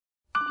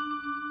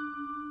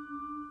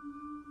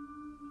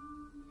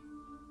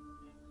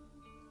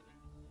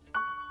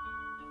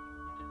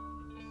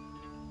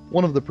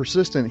One of the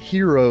persistent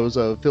heroes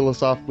of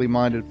philosophically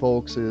minded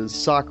folks is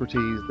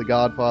Socrates, the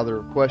godfather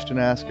of question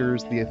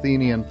askers, the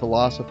Athenian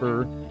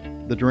philosopher,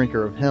 the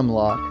drinker of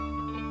hemlock.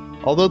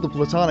 Although the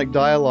Platonic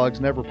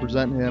dialogues never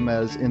present him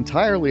as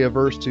entirely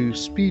averse to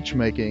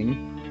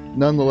speech-making,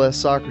 nonetheless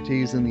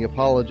Socrates in the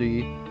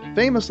Apology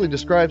famously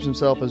describes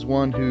himself as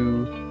one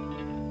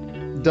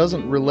who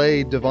doesn't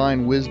relay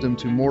divine wisdom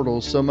to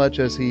mortals so much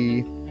as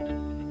he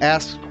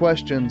asks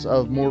questions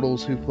of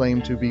mortals who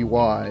claim to be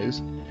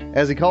wise.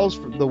 As he calls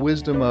for the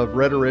wisdom of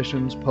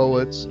rhetoricians,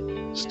 poets,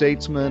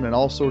 statesmen, and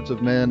all sorts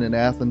of men in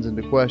Athens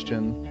into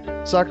question,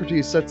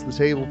 Socrates sets the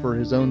table for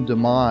his own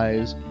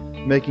demise,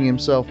 making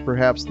himself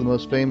perhaps the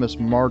most famous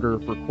martyr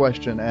for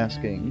question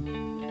asking.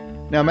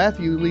 Now,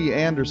 Matthew Lee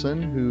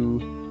Anderson,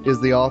 who is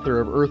the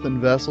author of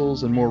Earthen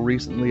Vessels and more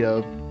recently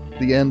of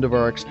The End of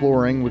Our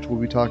Exploring, which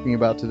we'll be talking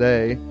about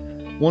today,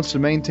 wants to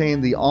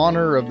maintain the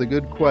honor of the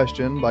good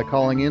question by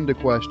calling into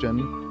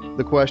question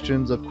the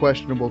questions of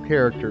questionable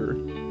character.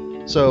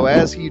 So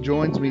as he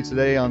joins me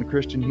today on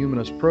Christian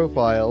Humanist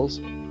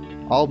Profiles,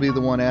 I'll be the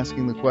one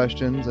asking the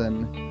questions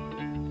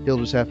and he'll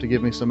just have to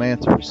give me some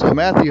answers. So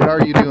Matthew, how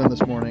are you doing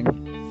this morning?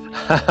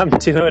 I'm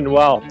doing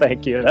well,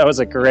 thank you. That was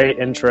a great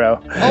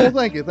intro. Oh,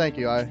 thank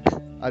you.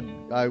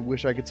 I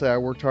wish I could say I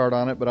worked hard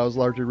on it, but I was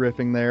largely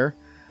riffing there.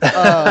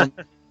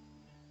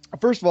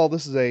 First of all,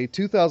 this is a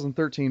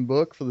 2013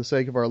 book for the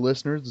sake of our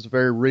listeners. It's a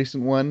very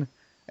recent one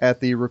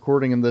at the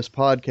recording of this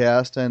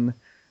podcast. And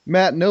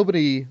Matt,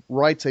 nobody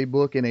writes a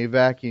book in a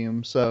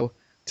vacuum, so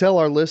tell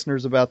our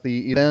listeners about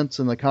the events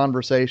and the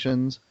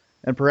conversations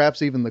and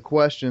perhaps even the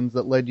questions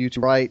that led you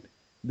to write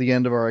The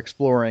End of Our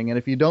Exploring. And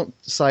if you don't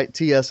cite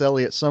T.S.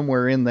 Eliot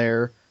somewhere in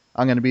there,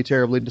 I'm going to be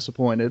terribly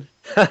disappointed.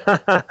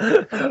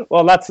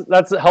 Well,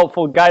 that's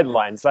helpful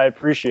guidelines. I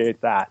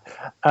appreciate that.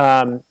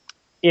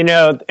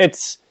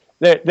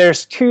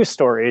 There's two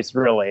stories,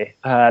 really.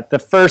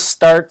 The first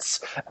starts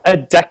a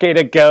decade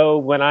ago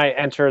when I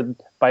entered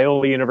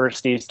Biola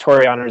University's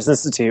Torrey Honors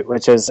Institute,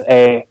 which is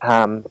a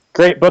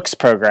great books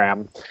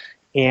program.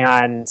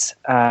 And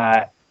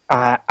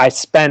I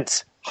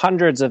spent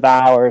hundreds of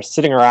hours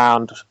sitting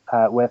around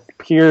with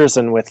peers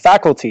and with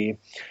faculty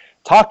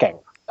talking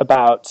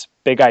about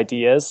big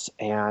ideas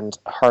and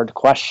hard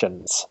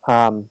questions.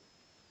 It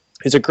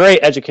was a great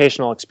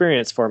educational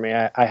experience for me.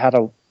 I had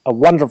a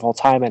wonderful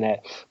time in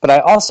it, but I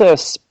also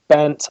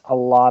spent a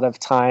lot of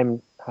time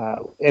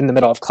in the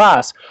middle of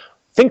class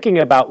thinking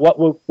about what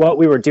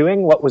we were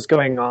doing, what was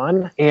going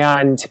on,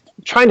 and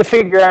trying to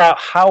figure out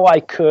how I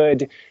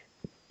could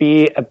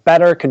be a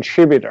better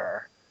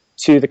contributor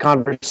to the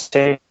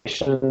conversations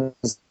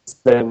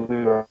that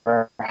we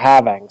were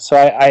having. So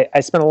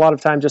I spent a lot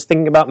of time just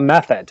thinking about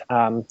method,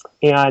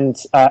 and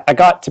I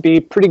got to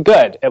be pretty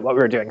good at what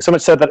we were doing. So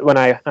much so that when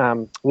I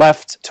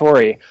left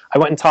Torrey, I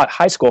went and taught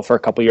high school for a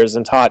couple years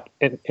and taught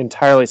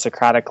entirely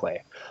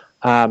Socratically.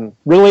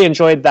 Really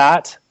enjoyed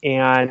that,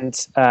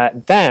 and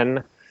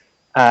then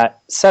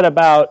set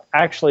about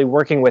actually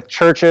working with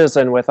churches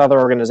and with other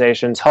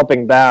organizations,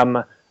 helping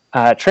them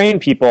train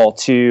people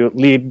to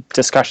lead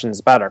discussions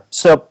better.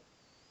 So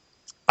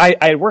I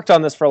had worked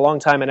on this for a long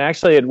time and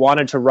actually had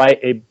wanted to write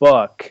a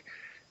book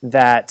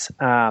that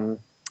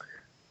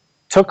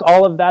took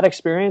all of that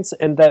experience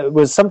and that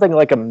was something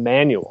like a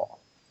manual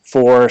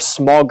for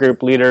small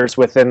group leaders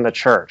within the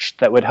church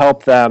that would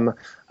help them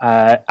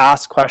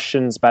ask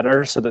questions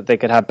better so that they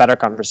could have better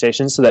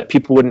conversations so that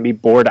people wouldn't be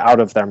bored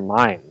out of their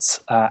minds.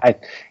 I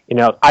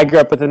grew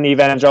up within the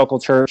evangelical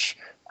church.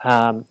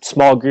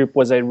 Small group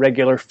was a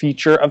regular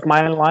feature of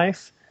my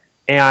life,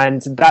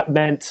 and that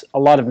meant a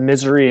lot of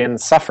misery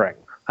and suffering.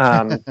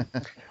 There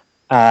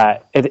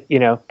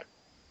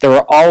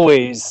were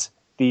always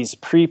these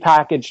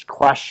prepackaged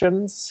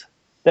questions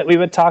that we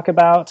would talk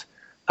about,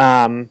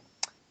 and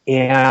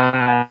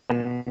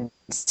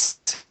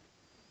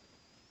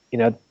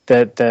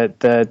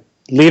the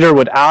leader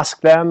would ask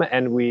them,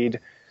 and we'd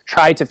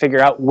try to figure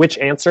out which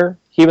answer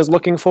he was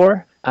looking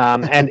for.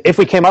 And if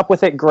we came up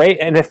with it, great,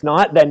 and if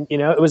not, then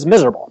it was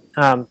miserable.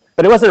 But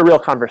it wasn't a real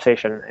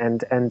conversation,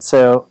 and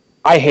so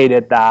I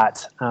hated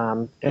that,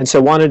 and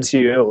so wanted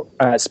to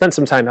spend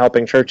some time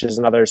helping churches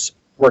and others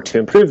work to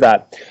improve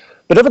that.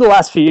 But over the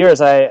last few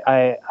years,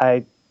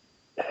 I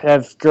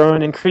have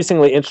grown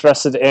increasingly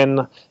interested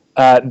in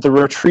the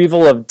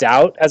retrieval of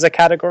doubt as a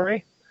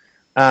category.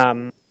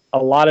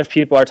 A lot of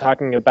people are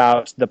talking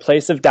about the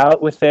place of doubt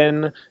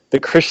within the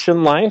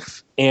Christian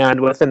life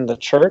and within the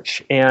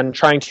church and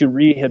trying to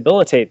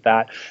rehabilitate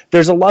that.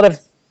 There's a lot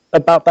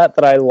about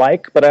that I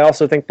like, but I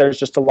also think there's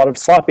just a lot of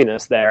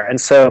sloppiness there.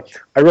 And so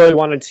I really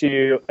wanted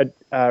to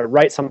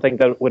write something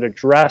that would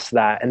address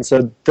that. And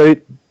so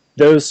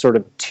those sort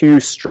of two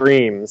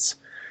streams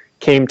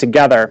came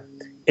together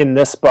in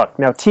this book.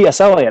 Now,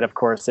 T.S. Eliot, of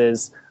course,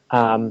 is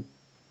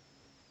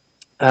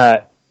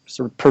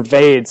sort of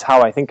pervades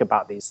how I think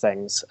about these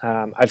things.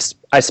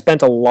 I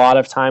spent a lot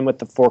of time with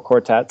the Four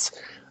Quartets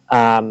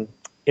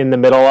in the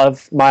middle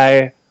of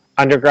my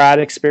undergrad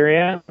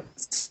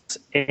experience,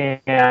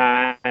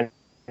 and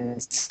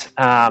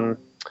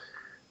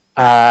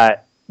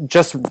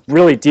just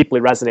really deeply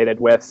resonated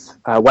with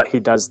what he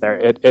does there.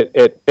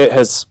 It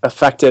has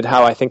affected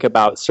how I think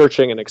about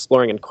searching and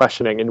exploring and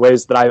questioning in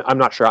ways that I'm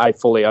not sure I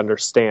fully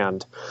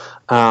understand.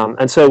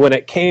 And so when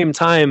it came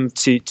time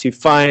to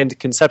find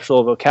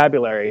conceptual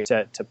vocabulary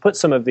to put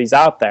some of these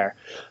out there,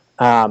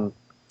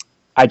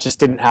 I just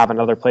didn't have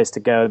another place to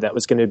go that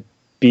was going to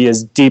be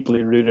as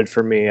deeply rooted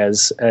for me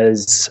as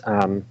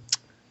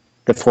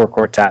the four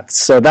quartets.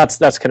 So that's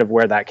kind of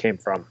where that came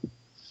from.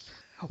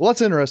 Well,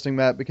 that's interesting,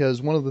 Matt,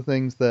 because one of the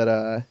things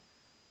that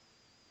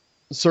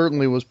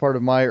certainly was part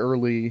of my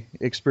early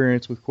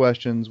experience with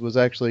questions was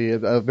actually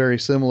a very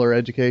similar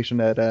education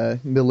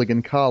at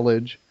Milligan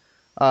College.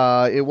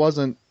 It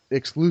wasn't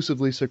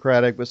exclusively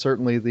Socratic, but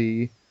certainly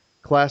the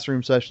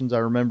classroom sessions I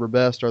remember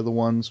best are the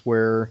ones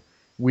where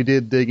we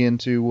did dig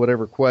into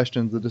whatever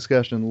questions the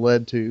discussion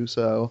led to.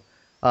 So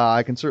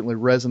I can certainly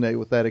resonate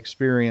with that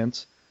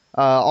experience.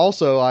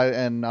 Also,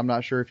 and I'm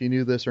not sure if you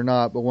knew this or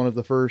not, but one of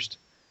the first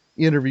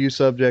interview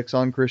subjects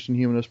on Christian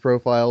Humanist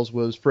Profiles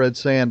was Fred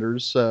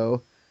Sanders.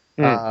 So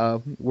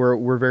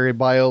we're very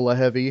Biola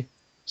heavy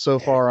so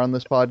far on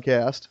this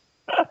podcast.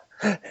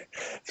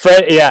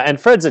 Fred, yeah, and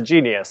Fred's a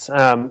genius.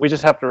 We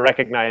just have to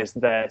recognize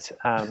that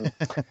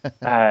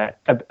a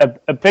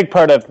big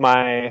part of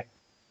my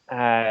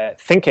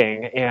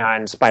thinking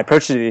and my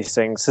approach to these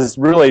things has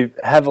really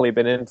heavily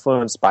been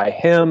influenced by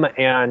him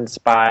and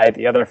by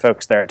the other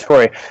folks there at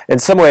Torrey. In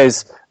some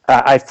ways,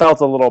 I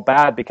felt a little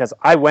bad because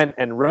I went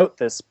and wrote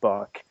this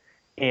book,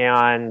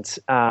 and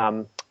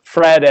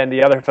Fred and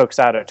the other folks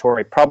out at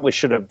Torrey probably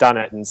should have done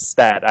it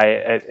instead.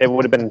 It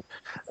would have been,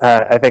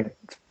 I think,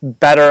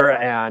 better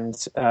and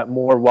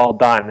more well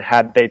done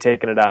had they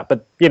taken it up.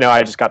 But,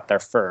 I just got there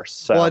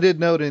first. So. Well, I did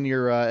note in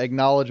your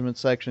acknowledgement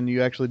section,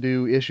 you actually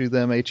do issue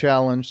them a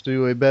challenge to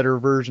do a better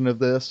version of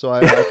this, so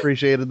I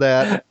appreciated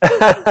that.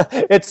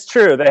 It's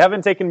true. They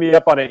haven't taken me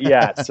up on it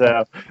yet,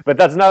 but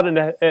that's not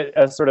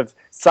a sort of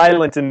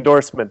silent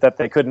endorsement that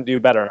they couldn't do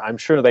better. I'm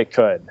sure they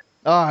could.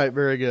 All right,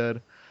 very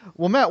good.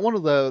 Well, Matt, one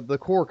of the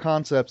core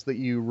concepts that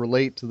you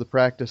relate to the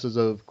practices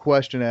of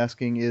question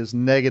asking is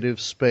negative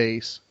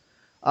space.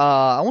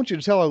 I want you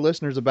to tell our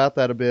listeners about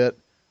that a bit,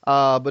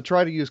 but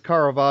try to use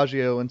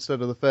Caravaggio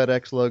instead of the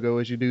FedEx logo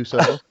as you do so.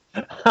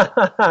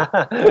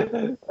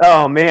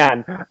 Oh,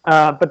 man.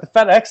 But the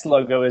FedEx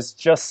logo is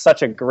just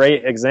such a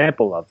great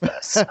example of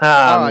this. All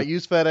right,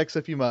 use FedEx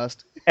if you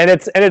must. And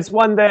it's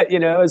one that,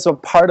 is a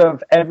part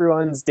of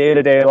everyone's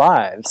day-to-day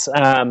lives.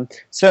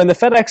 So in the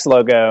FedEx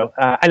logo,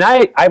 and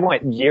I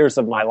went years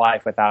of my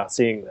life without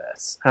seeing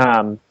this,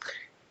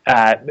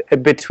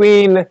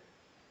 between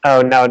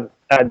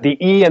the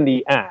E and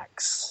the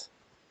X,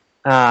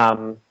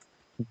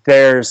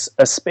 there's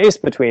a space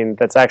between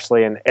that's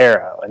actually an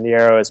arrow, and the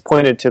arrow is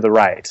pointed to the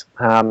right.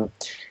 I've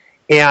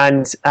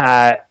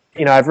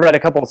read a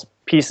couple of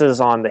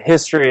pieces on the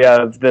history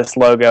of this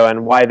logo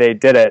and why they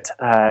did it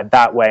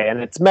that way, and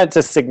it's meant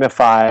to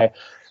signify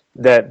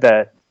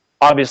that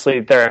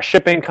obviously they're a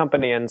shipping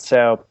company, and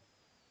so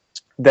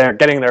they're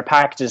getting their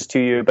packages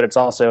to you, but it's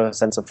also a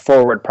sense of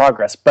forward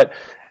progress. But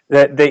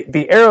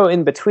the arrow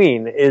in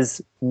between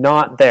is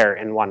not there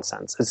in one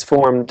sense. It's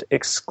formed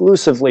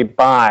exclusively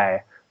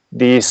by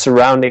the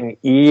surrounding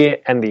E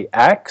and the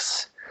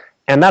X,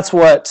 and that's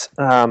what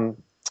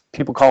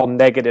people call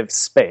negative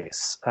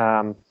space.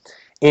 I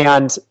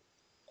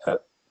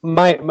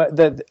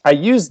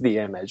use the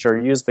image or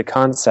use the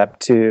concept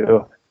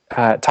to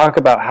talk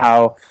about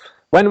how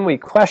when we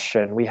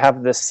question, we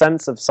have this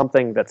sense of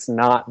something that's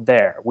not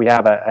there. We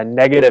have a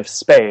negative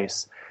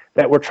space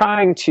that we're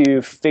trying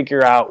to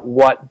figure out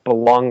what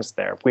belongs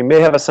there. We may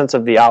have a sense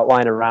of the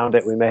outline around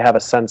it. We may have a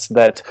sense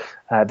that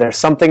there's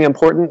something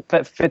important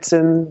that fits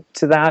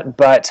into that,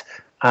 but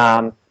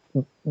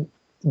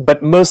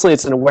mostly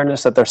it's an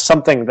awareness that there's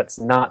something that's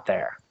not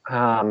there.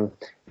 And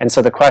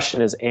so the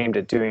question is aimed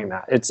at doing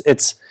that.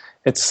 It's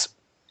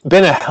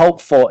been a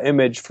helpful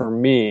image for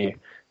me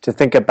to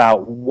think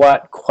about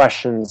what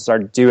questions are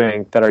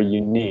doing that are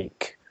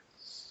unique.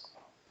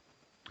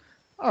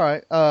 All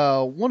right.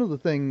 One of the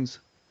things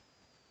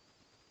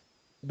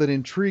that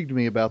intrigued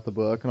me about the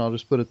book, and I'll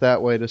just put it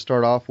that way to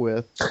start off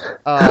with,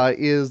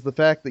 is the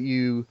fact that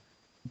you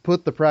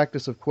put the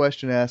practice of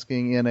question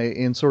asking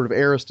in sort of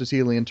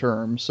Aristotelian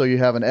terms. So you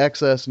have an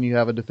excess and you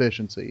have a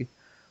deficiency.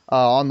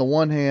 On the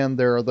one hand,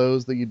 there are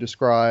those that you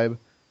describe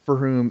for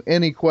whom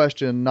any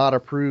question not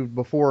approved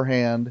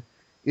beforehand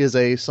is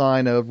a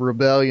sign of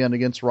rebellion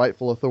against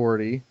rightful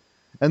authority.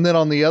 And then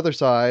on the other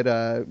side,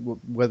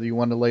 whether you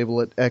want to label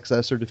it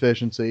excess or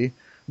deficiency,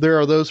 there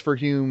are those for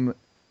whom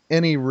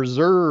any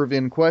reserve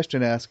in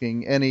question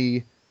asking,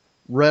 any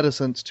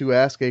reticence to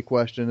ask a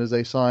question is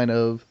a sign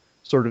of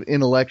sort of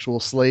intellectual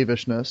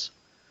slavishness.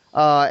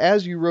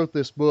 As you wrote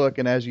this book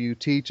and as you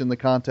teach in the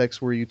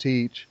context where you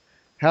teach,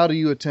 how do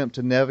you attempt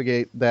to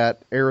navigate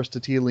that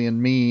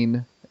Aristotelian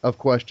mean of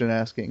question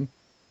asking?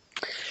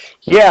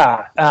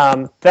 Yeah,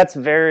 that's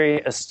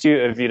very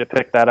astute of you to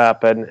pick that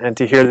up and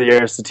to hear the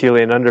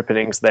Aristotelian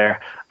underpinnings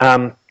there.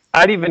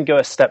 I'd even go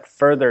a step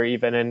further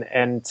even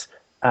and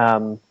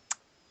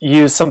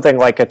use something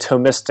like a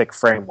Thomistic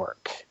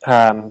framework.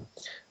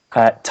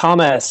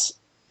 Thomas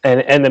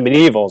and the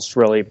medievals,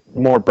 really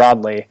more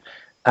broadly,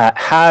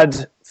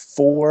 had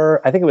four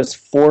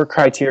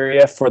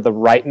criteria for the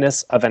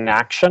rightness of an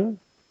action.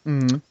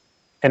 Mm-hmm.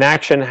 An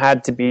action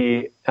had to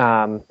be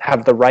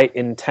have the right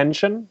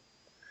intention.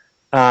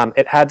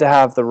 It had to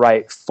have the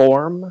right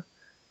form.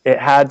 It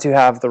had to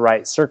have the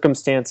right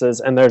circumstances.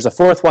 And there's a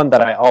fourth one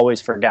that I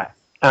always forget.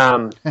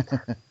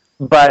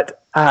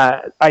 But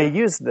I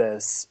use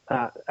this.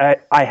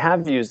 I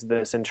have used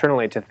this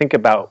internally to think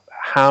about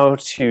how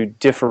to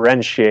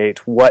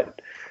differentiate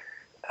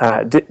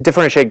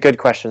differentiate good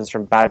questions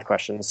from bad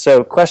questions.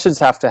 So questions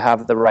have to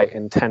have the right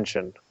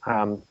intention.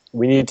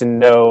 We need to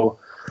know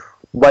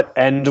what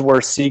end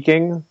we're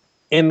seeking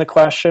in the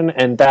question,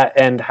 and that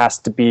end has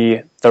to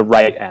be the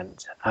right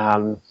end.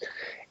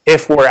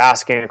 If we're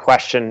asking a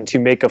question to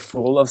make a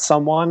fool of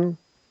someone,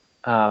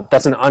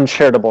 that's an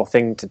uncharitable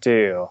thing to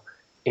do.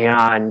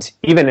 And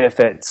even if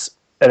it's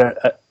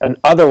an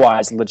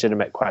otherwise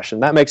legitimate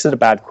question, that makes it a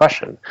bad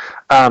question.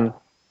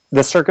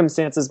 The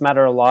circumstances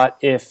matter a lot.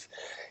 If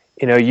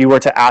you were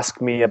to ask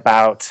me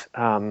about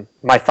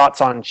my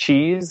thoughts on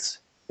cheese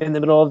in the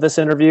middle of this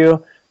interview,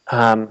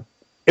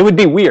 it would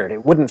be weird.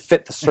 It wouldn't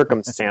fit the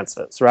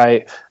circumstances,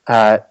 right?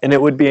 And it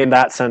would be, in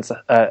that sense,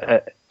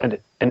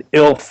 an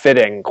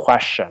ill-fitting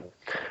question.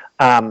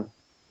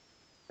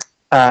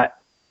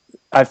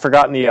 I've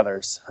forgotten the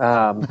others.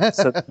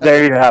 So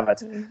there you have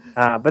it.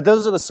 But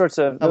those are the sorts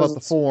of... How about the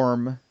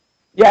form?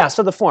 Yeah,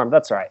 so the form,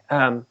 that's right.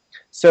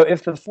 So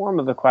if the form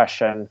of the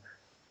question...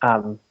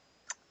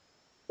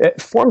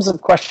 forms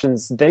of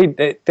questions, they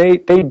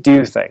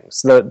do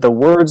things. The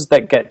words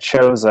that get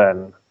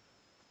chosen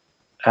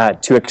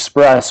to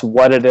express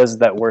what it is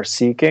that we're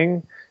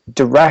seeking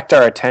direct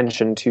our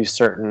attention to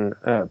certain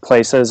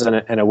places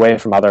and away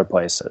from other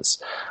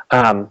places.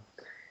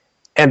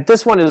 And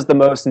this one is the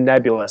most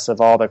nebulous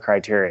of all the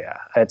criteria.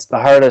 It's the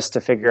hardest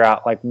to figure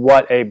out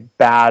what a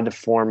bad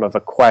form of a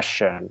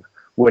question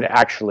would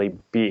actually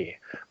be.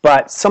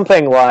 But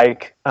something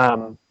like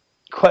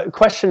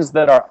questions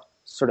that are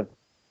sort of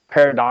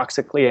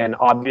paradoxically and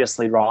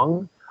obviously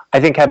wrong, I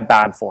think have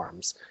bad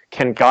forms.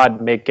 Can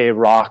God make a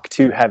rock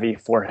too heavy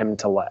for him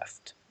to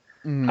lift?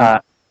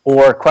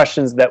 Or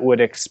questions that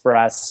would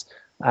express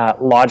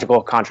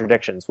logical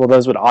contradictions. Well,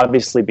 those would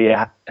obviously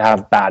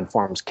have bad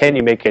forms. Can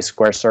you make a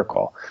square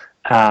circle?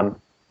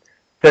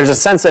 There's a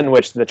sense in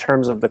which the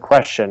terms of the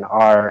question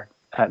are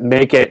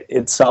make it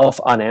itself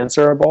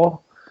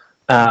unanswerable,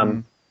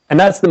 and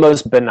that's the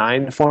most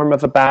benign form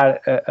of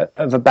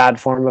a bad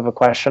form of a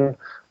question.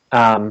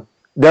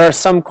 There are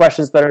some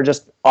questions that are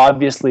just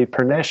obviously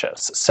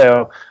pernicious.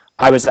 So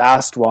I was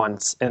asked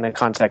once in the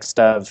context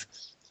of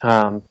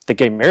the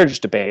gay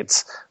marriage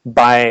debates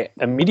by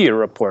a media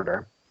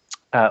reporter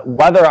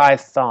whether I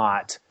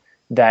thought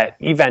that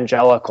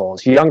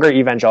younger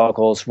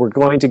evangelicals, were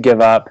going to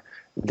give up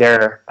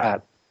their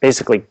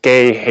basically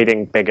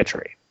gay-hating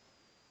bigotry.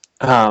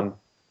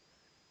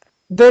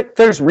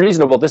 There's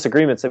reasonable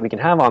disagreements that we can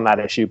have on that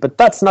issue, but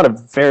that's not a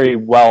very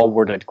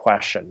well-worded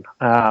question.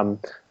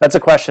 That's a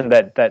question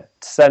that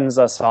sends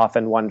us off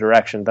in one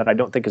direction that I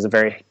don't think is a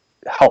very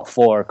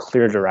helpful or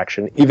clear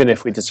direction, even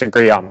if we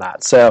disagree on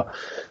that. So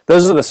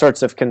those are the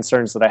sorts of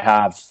concerns that I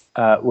have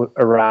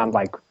around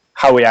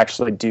how we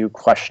actually do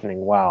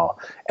questioning well.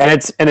 And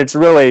it's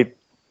really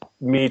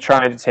me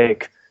trying to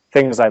take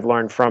things I've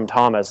learned from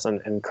Thomas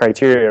and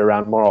criteria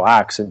around moral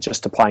acts and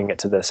just applying it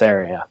to this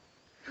area.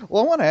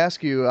 Well, I want to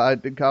ask you, I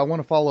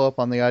want to follow up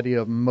on the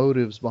idea of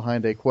motives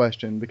behind a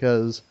question,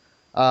 because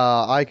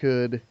I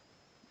could,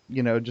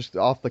 just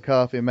off the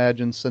cuff,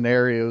 imagine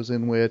scenarios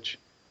in which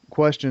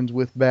questions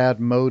with bad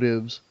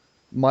motives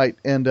might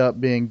end up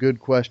being good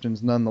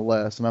questions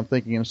nonetheless. And I'm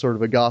thinking in sort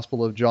of a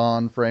Gospel of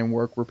John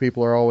framework where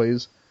people are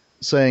always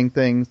saying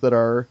things that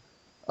are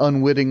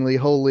unwittingly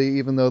holy,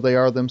 even though they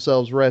are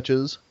themselves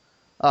wretches.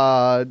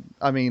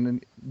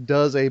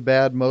 Does a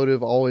bad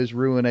motive always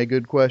ruin a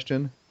good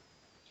question?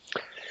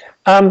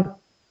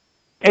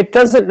 It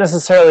doesn't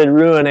necessarily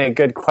ruin a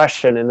good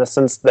question in the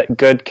sense that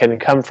good can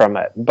come from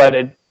it, but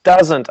it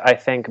doesn't, I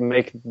think,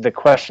 make the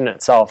question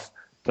itself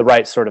the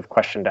right sort of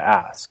question to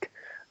ask.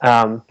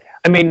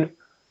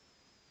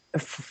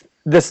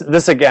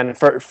 This again,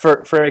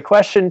 for a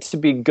question to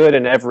be good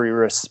in every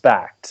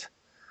respect,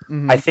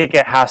 I think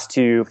it has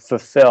to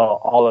fulfill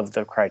all of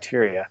the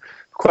criteria.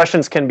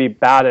 Questions can be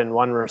bad in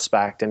one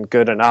respect and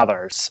good in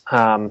others.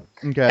 And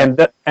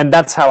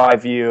that's how I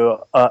view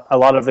a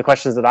lot of the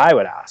questions that I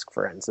would ask,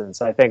 for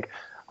instance. I think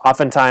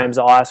oftentimes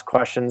I'll ask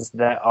questions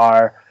that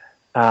are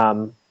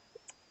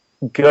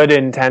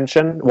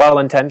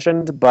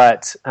well-intentioned,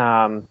 but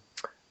in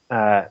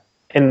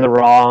the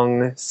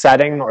wrong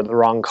setting or the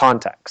wrong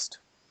context.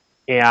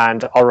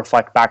 And I'll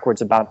reflect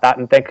backwards about that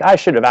and think, I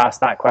should have asked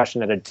that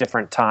question at a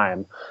different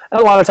time. And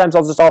a lot of times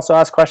I'll just also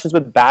ask questions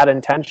with bad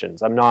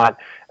intentions. I'm not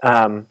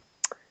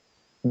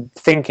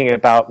thinking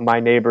about my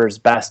neighbor's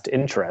best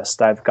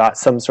interest. I've got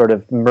some sort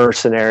of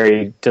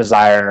mercenary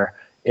desire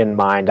in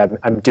mind.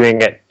 I'm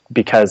doing it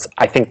because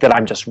I think that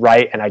I'm just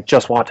right and I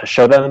just want to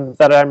show them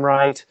that I'm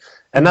right.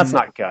 And that's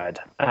not good.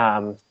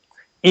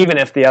 Even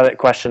if the other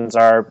questions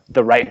are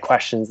the right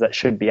questions that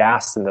should be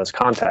asked in those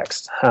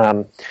contexts.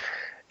 And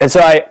so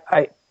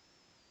I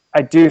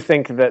do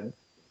think that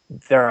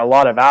there are a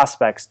lot of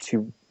aspects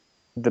to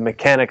the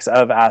mechanics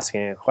of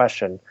asking a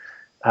question.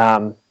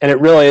 And it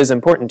really is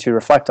important to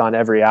reflect on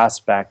every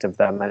aspect of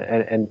them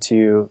and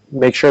to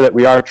make sure that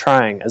we are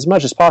trying as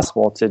much as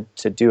possible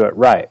to do it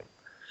right.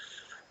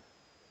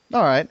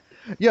 All right.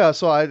 Yeah,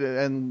 so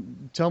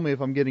and tell me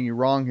if I'm getting you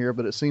wrong here,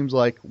 but it seems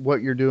like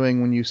what you're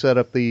doing when you set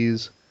up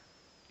these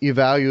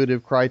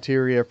evaluative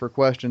criteria for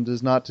questions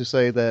is not to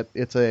say that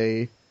it's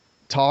a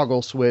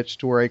toggle switch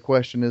to where a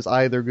question is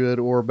either good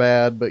or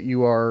bad, but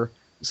you are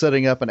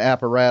setting up an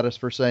apparatus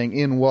for saying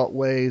in what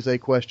ways a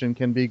question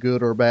can be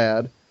good or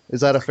bad.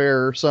 Is that a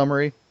fair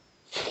summary?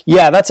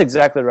 Yeah, that's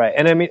exactly right.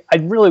 And I mean, I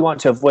really want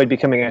to avoid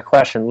becoming a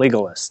question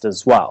legalist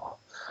as well.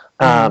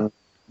 Tell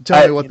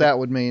me what that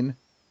would mean.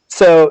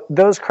 So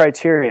those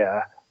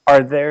criteria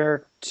are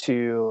there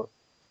to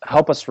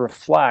help us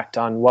reflect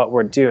on what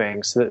we're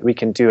doing so that we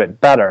can do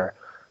it better.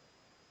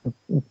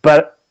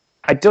 But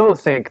I don't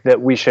think that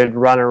we should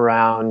run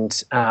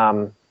around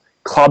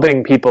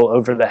clubbing people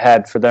over the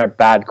head for their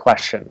bad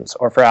questions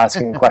or for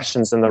asking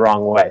questions in the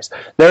wrong ways.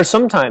 There are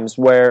some times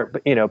where,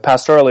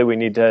 pastorally, we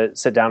need to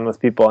sit down with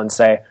people and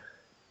say,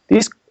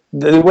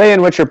 the way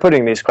in which you're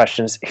putting these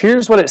questions,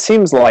 here's what it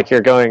seems like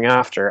you're going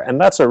after,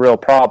 and that's a real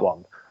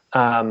problem.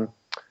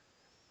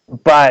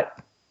 But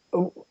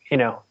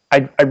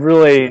I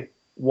really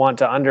want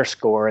to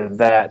underscore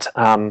that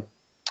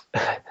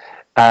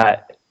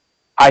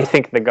I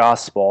think the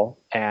gospel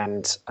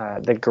and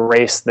the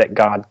grace that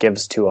God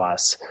gives to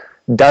us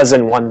does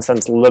in one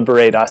sense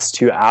liberate us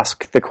to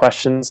ask the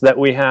questions that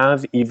we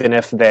have, even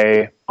if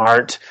they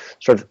aren't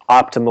sort of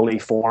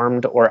optimally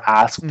formed or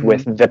asked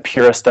with the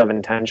purest of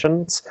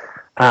intentions.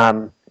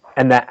 And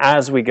that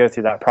as we go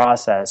through that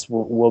process,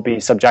 we'll be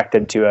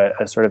subjected to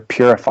a sort of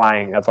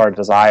purifying of our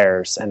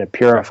desires and a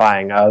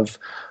purifying of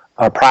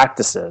our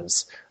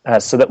practices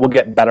so that we'll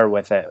get better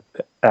with it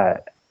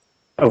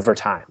over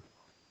time.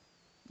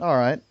 All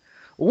right.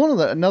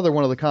 Well, another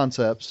one of the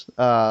concepts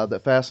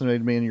that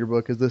fascinated me in your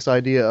book is this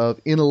idea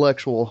of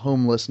intellectual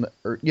homelessness.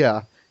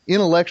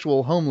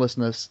 Intellectual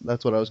homelessness.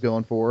 That's what I was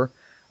going for.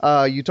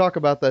 You talk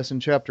about this in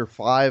chapter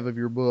 5 of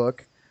your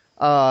book,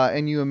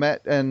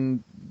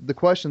 and the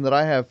question that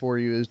I have for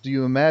you is: do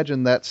you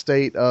imagine that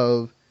state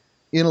of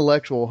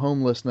intellectual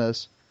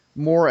homelessness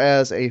more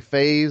as a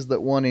phase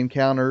that one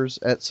encounters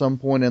at some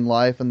point in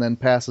life and then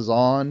passes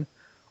on,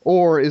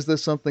 or is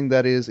this something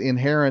that is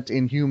inherent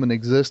in human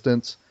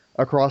existence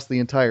across the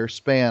entire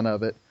span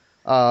of it?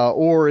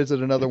 Or is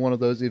it another one of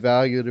those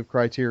evaluative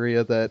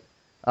criteria that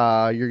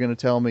you're going to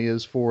tell me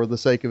is for the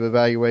sake of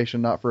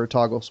evaluation, not for a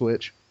toggle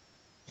switch?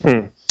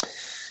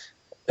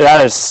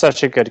 That is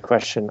such a good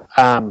question.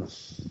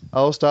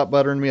 Stop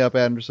buttering me up,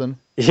 Anderson.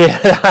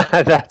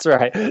 Yeah, that's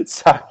right.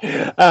 Sorry.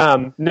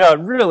 No, it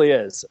really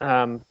is.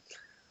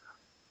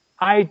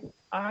 I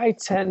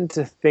tend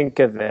to think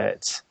of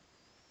it.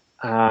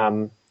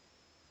 I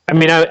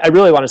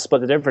really want to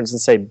split the difference and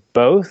say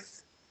both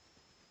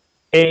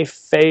a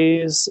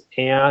phase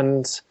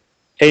and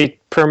a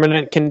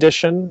permanent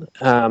condition.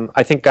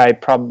 I think I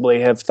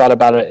probably have thought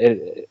about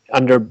it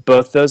under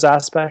both those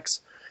aspects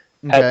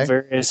at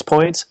various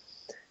points.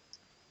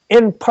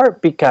 In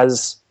part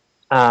because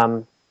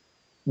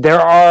there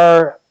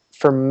are,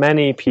 for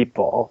many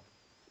people,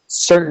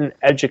 certain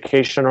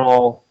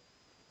educational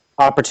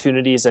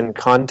opportunities and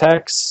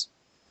contexts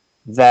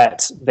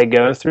that they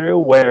go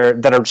through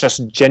that are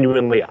just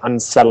genuinely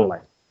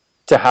unsettling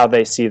to how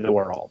they see the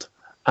world.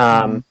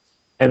 And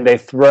they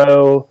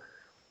throw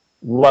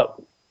what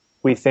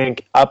we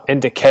think up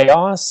into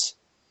chaos,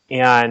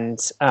 and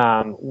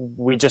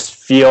we just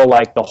feel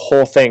like the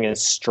whole thing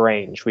is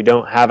strange. We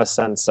don't have a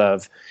sense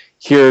of,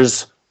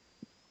 here's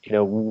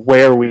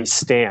where we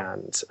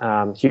stand.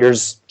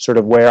 Here's sort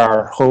of where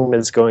our home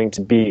is going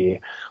to be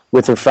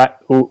with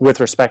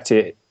respect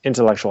to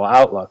intellectual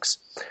outlooks.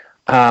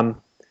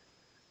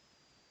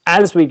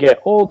 As we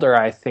get older,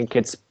 I think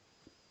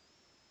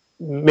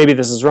maybe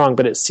this is wrong,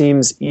 but it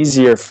seems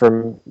easier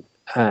for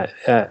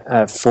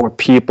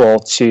people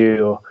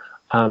to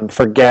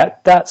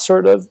forget that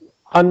sort of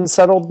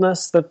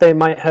unsettledness that they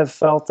might have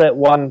felt at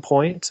one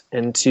point,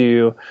 and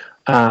to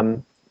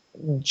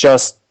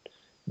just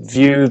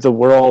view the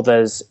world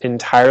as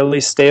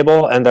entirely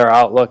stable and their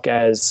outlook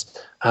as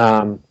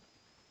sort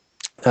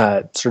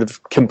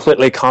of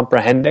completely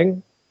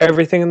comprehending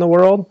everything in the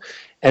world.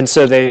 And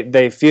so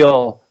they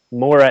feel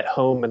more at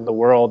home in the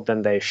world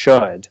than they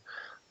should.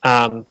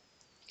 And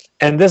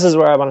this is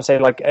where I want to say,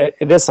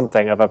 it is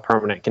something of a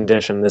permanent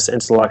condition, this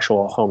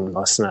intellectual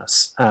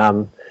homelessness.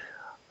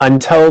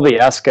 Until the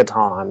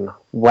eschaton,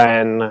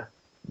 when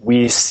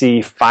we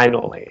see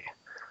finally,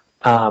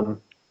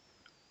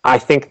 I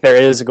think there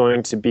is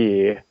going to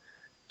be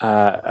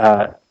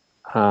a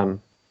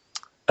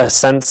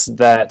sense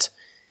that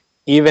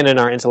even in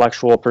our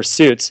intellectual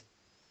pursuits,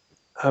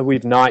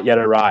 we've not yet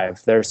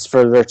arrived. There's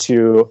further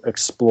to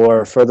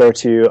explore, further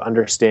to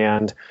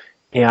understand,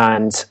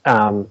 and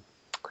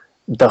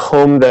the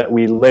home that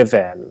we live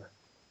in,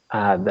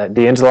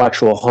 the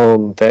intellectual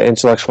home, the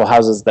intellectual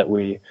houses that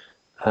we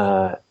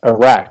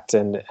erect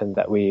and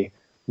that we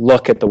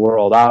look at the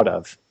world out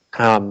of,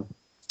 that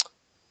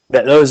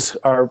those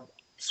are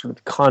sort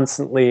of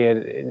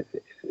constantly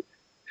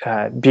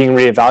being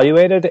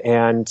reevaluated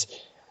and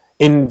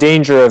in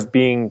danger of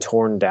being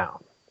torn down.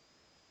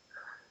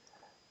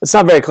 It's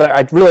not very clear.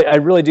 I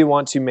really do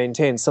want to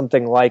maintain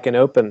something like an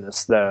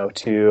openness, though,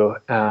 to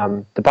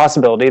the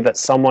possibility that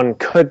someone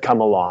could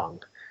come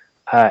along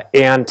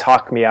and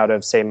talk me out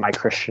of, say, my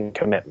Christian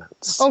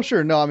commitments. Oh,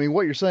 sure. No, I mean,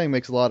 what you're saying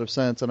makes a lot of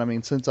sense. And I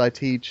mean, since I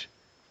teach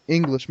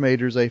English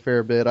majors a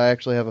fair bit, I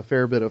actually have a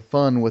fair bit of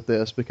fun with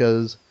this,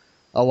 because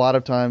a lot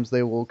of times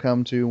they will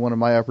come to one of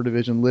my upper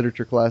division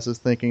literature classes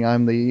thinking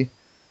I'm the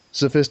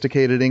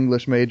sophisticated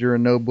English major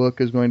and no book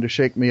is going to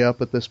shake me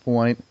up at this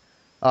point.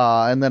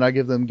 And then I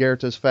give them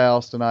Goethe's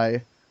Faust,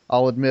 and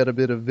I'll admit a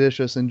bit of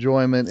vicious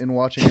enjoyment in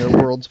watching their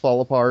worlds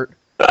fall apart.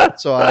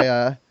 So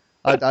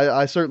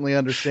I certainly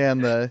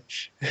understand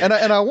and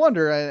I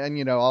wonder, and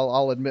you know,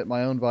 I'll admit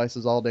my own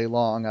vices all day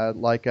long.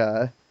 Like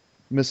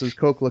Mrs.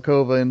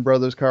 Koklakova in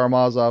Brothers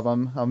Karamazov,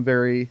 I'm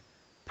very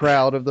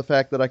proud of the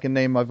fact that I can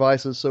name my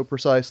vices so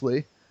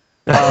precisely.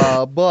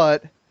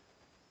 But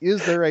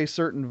is there a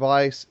certain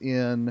vice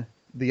in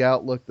the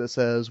outlook that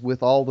says,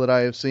 with all that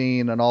I have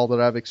seen and all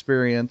that I've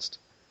experienced,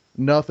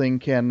 nothing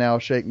can now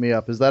shake me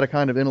up? Is that a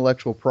kind of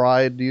intellectual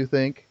pride, do you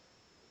think?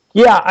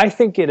 Yeah, I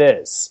think it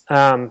is.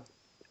 On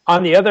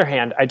the other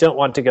hand, I don't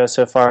want to go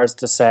so far as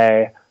to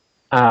say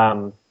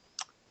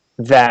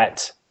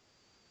that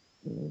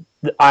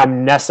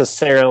I'm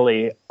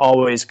necessarily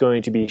always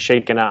going to be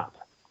shaken up.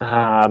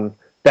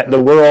 That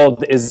the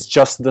world is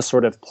just the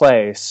sort of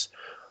place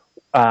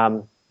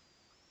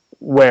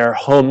where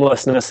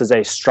homelessness is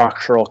a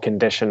structural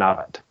condition of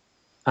it.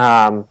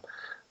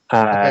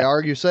 Okay,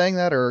 are you saying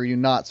that, or are you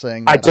not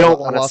saying that? I don't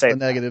want to say the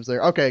negatives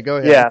there. Okay, go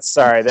ahead. Yeah,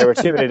 sorry, there were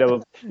too many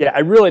double. Yeah, I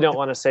really don't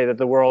want to say that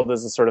the world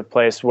is the sort of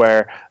place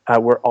where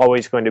we're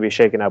always going to be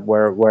shaken up,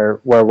 where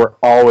we're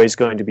always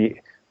going to be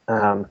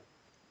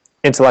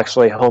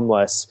intellectually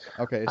homeless.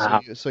 Okay,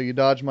 so you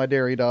dodge my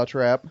Derrida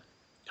trap.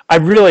 I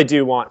really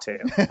do want to.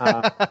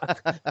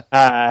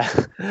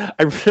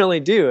 I really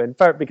do, in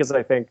part because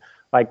I think,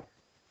 like,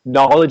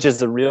 knowledge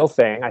is a real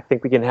thing. I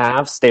think we can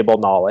have stable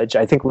knowledge.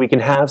 I think we can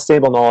have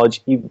stable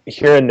knowledge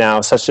here and now,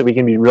 such that we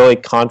can be really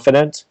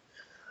confident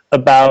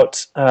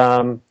about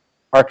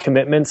our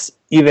commitments,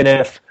 even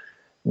if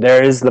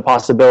there is the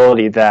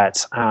possibility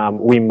that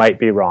we might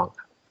be wrong.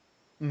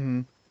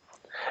 Mm-hmm.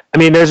 I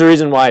mean, there's a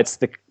reason why it's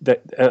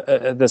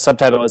the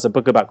subtitle is a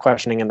book about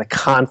questioning and the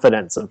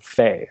confidence of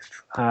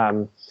faith.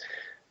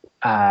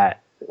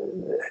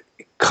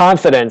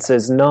 Confidence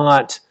is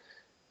not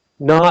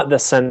the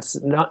sense,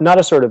 not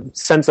a sort of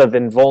sense of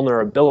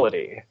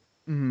invulnerability.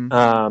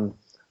 Mm-hmm.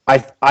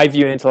 I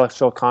view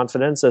intellectual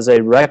confidence as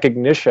a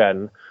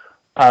recognition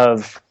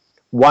of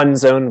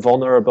one's own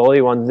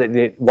vulnerability,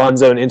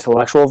 one's own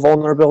intellectual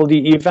vulnerability,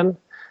 even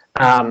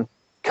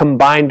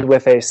combined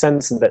with a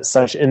sense that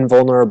such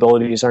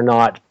invulnerabilities are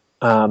not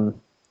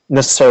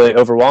necessarily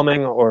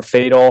overwhelming or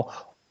fatal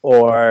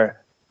or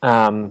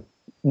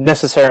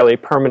necessarily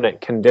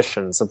permanent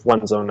conditions of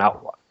one's own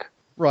outlook.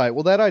 Right.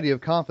 Well, that idea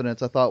of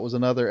confidence I thought was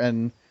another,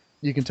 and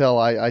you can tell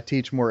I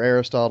teach more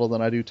Aristotle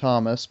than I do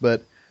Thomas,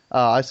 but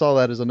I saw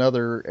that as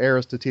another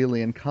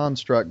Aristotelian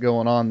construct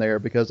going on there,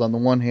 because on the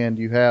one hand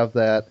you have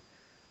that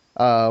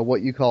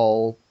what you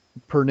call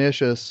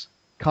pernicious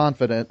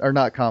confident, or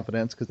not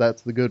confidence, because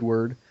that's the good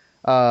word,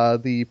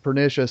 the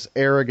pernicious,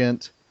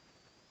 arrogant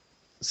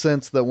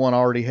sense that one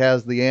already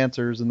has the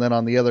answers, and then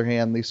on the other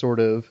hand the sort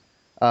of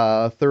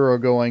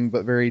thoroughgoing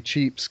but very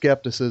cheap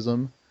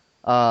skepticism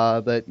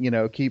that, you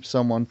know, keeps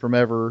someone from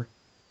ever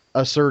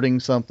asserting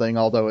something,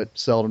 although it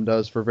seldom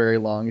does for very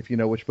long if you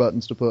know which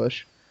buttons to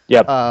push.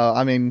 Yep.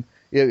 I mean,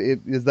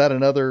 is that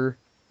another,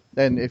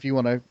 and if you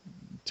want to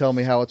tell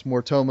me how it's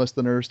more Thomas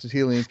than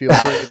Aristotelian, feel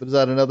free, but is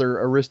that another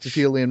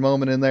Aristotelian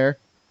moment in there?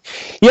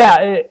 Yeah,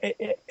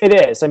 it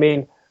is. I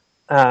mean,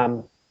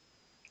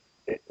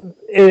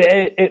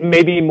 it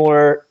may be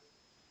more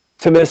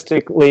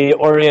Thomistically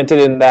oriented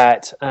in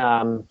that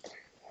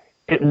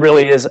it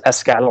really is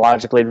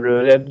eschatologically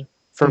rooted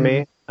for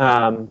me.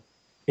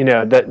 You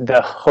know,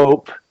 the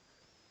hope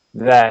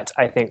that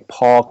I think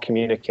Paul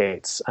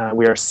communicates,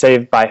 we are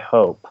saved by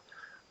hope.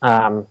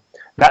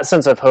 That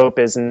sense of hope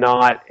is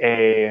not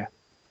a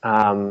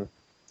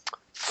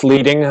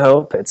fleeting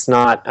hope. It's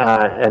not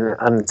an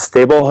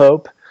unstable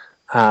hope.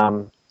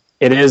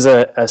 It is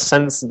a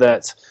sense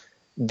that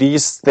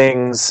these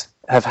things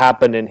have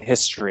happened in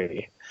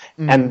history,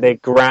 and they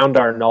ground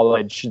our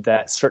knowledge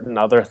that certain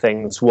other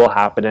things will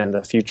happen in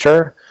the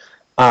future,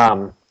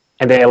 and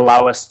they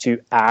allow us to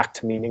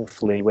act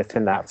meaningfully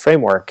within that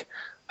framework,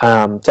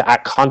 to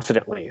act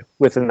confidently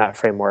within that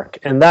framework.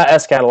 And that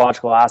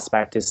eschatological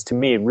aspect is, to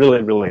me,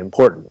 really, really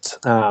important.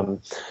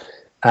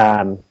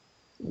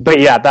 but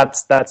yeah,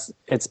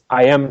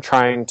 I am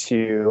trying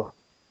to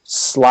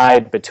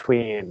slide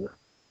between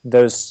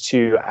those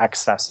two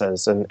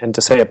excesses and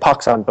to say a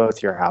pox on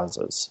both your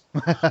houses.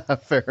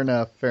 Fair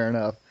enough. Fair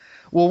enough.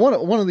 Well,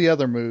 one of the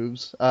other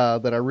moves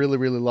that I really,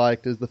 really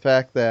liked is the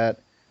fact that,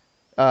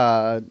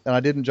 and I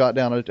didn't jot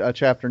down a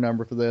chapter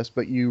number for this,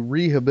 but you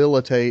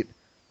rehabilitate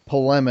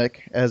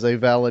polemic as a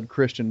valid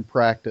Christian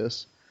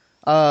practice.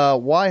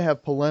 Why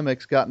have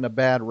polemics gotten a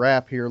bad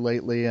rap here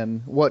lately,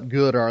 and what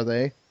good are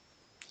they?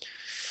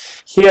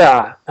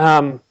 Yeah,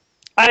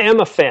 I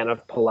am a fan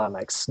of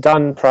polemics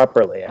done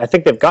properly. I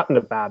think they've gotten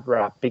a bad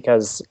rap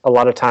because a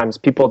lot of times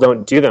people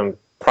don't do them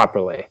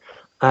properly.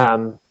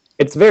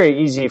 It's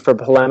very easy for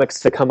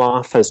polemics to come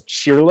off as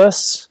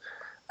cheerless,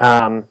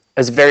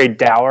 as very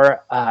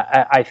dour.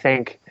 I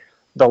think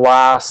the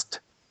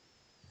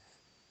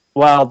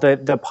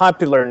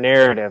popular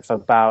narrative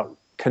about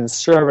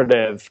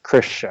conservative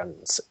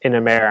Christians in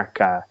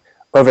America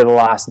over the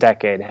last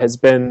decade has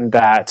been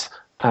that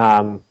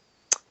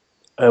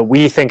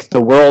we think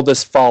the world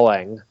is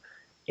falling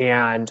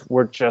and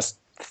we're just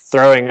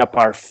throwing up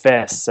our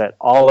fists at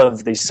all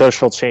of the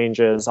social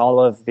changes, all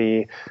of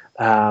the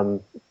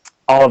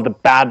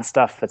bad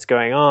stuff that's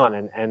going on,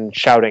 and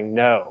shouting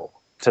no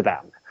to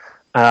them.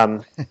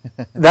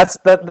 That's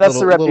a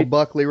little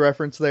Buckley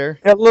reference there.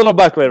 A little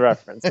Buckley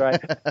reference, right?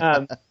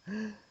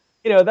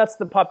 That's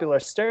the popular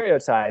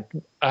stereotype,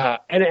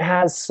 and it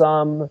has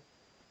some.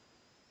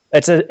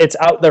 It's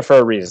out there for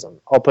a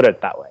reason. I'll put it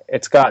that way.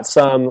 It's got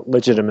some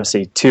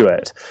legitimacy to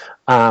it.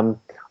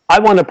 I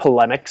want a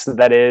polemics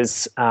that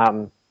is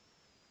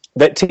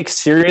that takes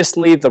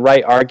seriously the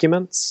right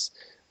arguments,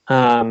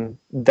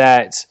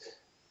 that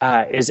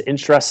is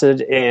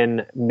interested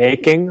in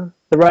making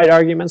the right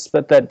arguments,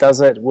 but that does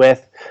it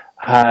with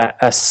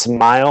a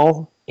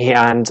smile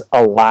and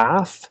a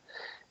laugh,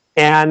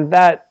 and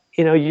that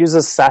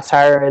uses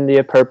satire in the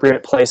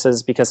appropriate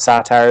places, because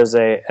satire is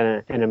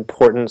an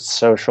important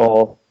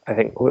social, I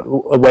think,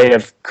 a way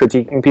of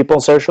critiquing people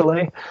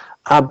socially,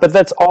 but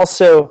that's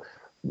also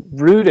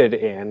rooted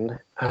in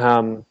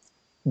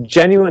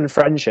genuine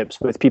friendships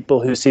with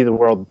people who see the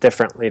world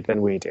differently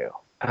than we do,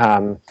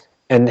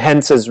 and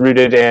hence is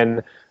rooted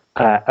in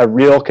a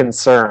real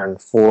concern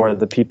for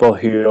the people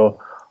who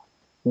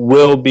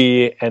will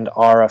be and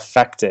are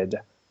affected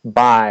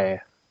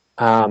by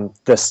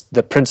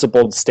the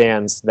principled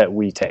stands that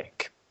we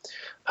take.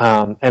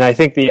 And I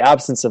think the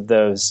absence of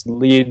those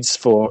leads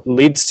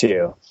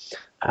to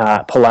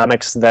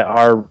polemics that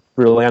are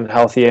really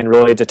unhealthy and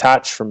really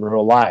detached from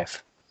real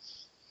life.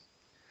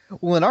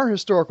 Well, in our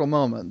historical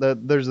moment,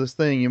 there's this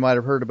thing, you might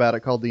have heard about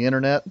it, called the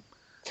internet.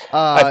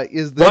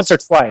 Once or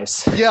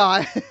twice.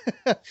 Yeah.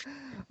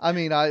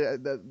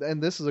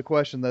 And this is a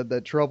question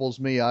that troubles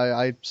me.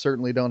 I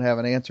certainly don't have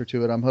an answer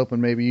to it. I'm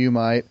hoping maybe you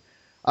might.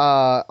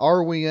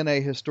 Are we in a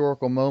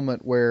historical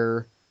moment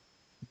where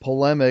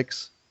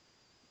polemics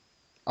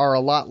are a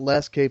lot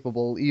less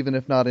capable, even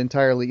if not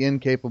entirely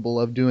incapable,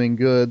 of doing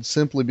good,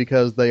 simply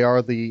because they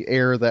are the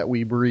air that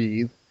we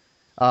breathe?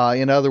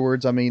 In other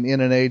words, in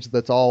an age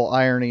that's all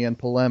irony and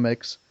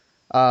polemics,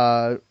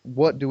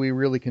 what do we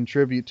really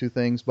contribute to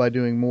things by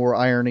doing more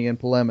irony and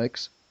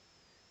polemics?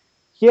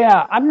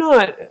 Yeah,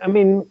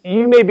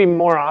 you may be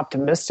more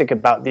optimistic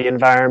about the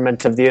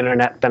environment of the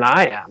internet than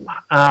I am.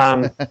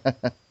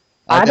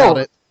 I doubt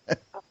it.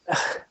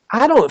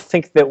 I don't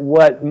think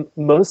that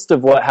most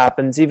of what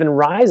happens even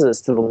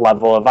rises to the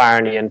level of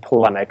irony and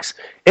polemics.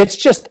 It's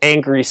just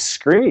angry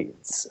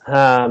screeds.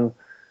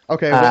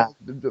 Okay,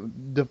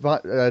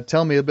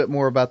 tell me a bit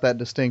more about that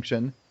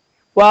distinction.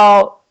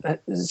 Well,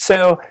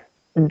 so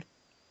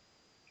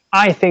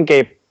I think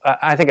a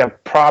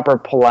proper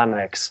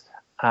polemics.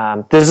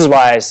 This is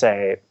why I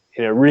say,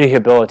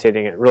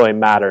 rehabilitating it really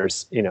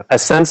matters. A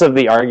sense of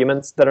the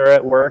arguments that are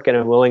at work and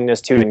a willingness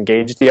to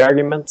engage the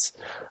arguments,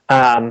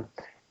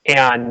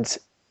 and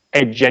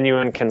a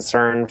genuine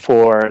concern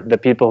for the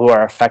people who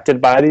are affected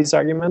by these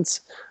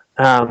arguments.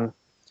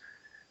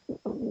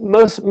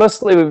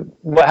 Mostly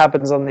what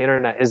happens on the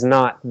internet is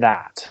not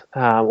that.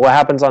 What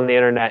happens on the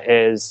internet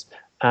is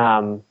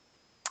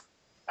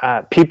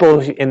people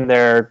in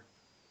their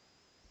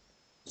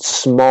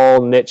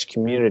small niche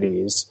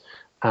communities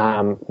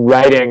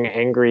writing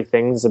angry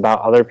things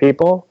about other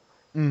people,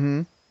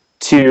 mm-hmm.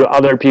 to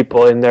other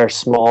people in their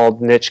small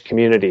niche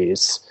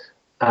communities,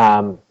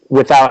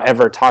 without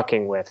ever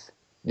talking with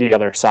the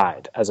other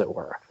side, as it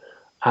were.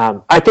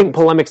 I think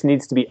polemics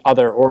needs to be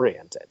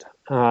other-oriented.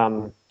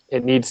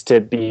 It needs to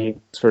be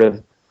sort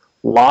of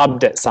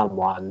lobbed at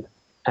someone,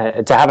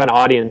 to have an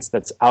audience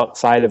that's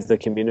outside of the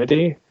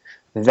community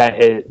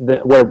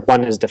where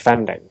one is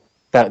defending,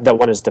 that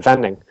one is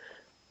defending.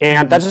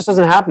 And that just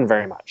doesn't happen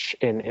very much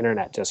in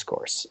internet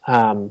discourse,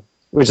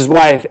 which is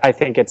why I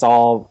think it's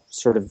all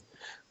sort of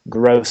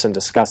gross and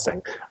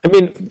disgusting.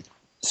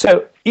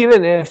 So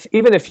even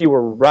if you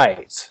were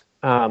right,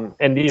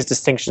 and these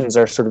distinctions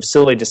are sort of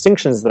silly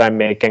distinctions that I'm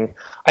making,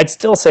 I'd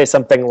still say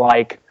something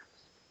like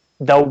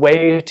the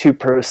way to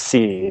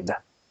proceed,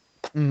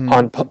 mm-hmm.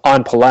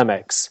 on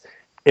polemics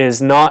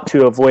is not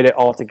to avoid it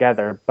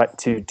altogether, but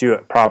to do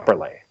it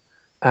properly,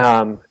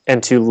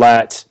 and to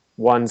let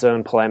one's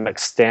own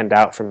polemics stand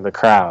out from the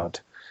crowd,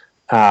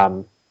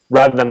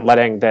 rather than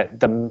letting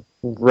the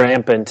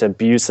rampant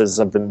abuses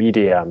of the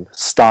medium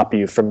stop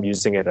you from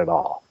using it at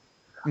all.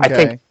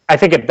 Okay. I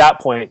think at that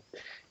point,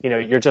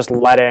 you're just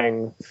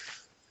letting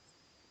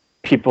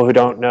people who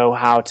don't know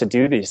how to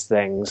do these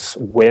things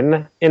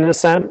win, in a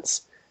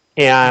sense,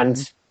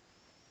 and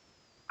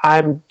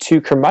I'm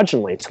too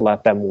curmudgeonly to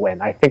let them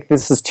win. I think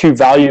this is too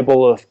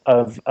valuable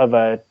of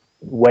a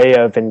way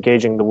of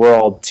engaging the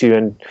world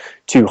to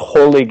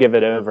wholly give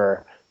it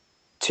over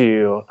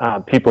to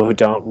people who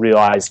don't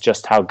realize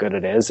just how good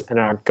it is and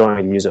aren't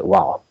going to use it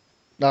well.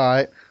 All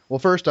right. Well,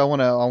 first I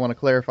want to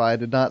clarify. I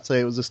did not say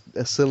it was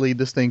a silly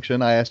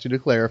distinction. I asked you to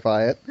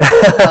clarify it.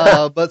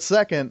 But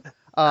second,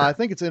 I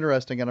think it's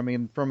interesting, and I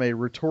mean, from a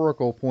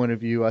rhetorical point of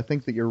view, I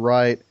think that you're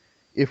right.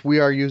 If we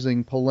are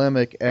using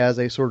polemic as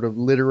a sort of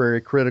literary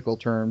critical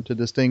term to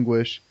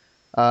distinguish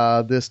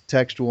this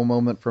textual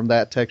moment from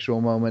that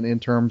textual moment in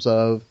terms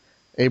of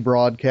a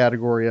broad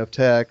category of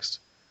text,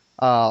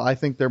 I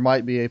think there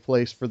might be a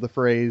place for the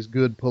phrase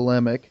 "good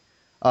polemic."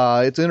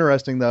 It's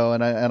interesting, though,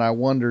 and I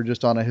wonder,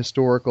 just on a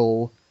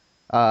historical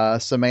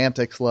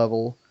semantics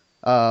level,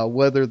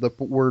 whether the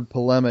word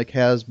polemic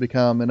has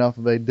become enough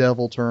of a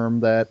devil term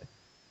that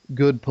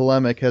good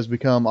polemic has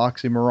become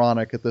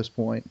oxymoronic at this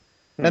point.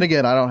 And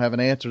again, I don't have an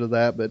answer to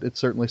that, but it's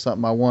certainly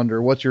something I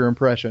wonder. What's your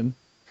impression?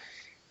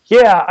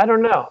 Yeah, I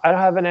don't know. I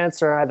don't have an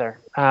answer either.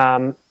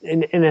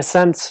 In a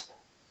sense,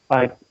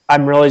 like,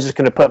 I'm really just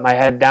going to put my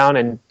head down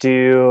and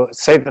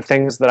say the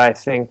things that I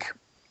think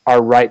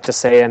are right to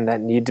say and that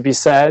need to be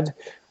said.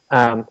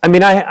 I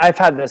mean, I've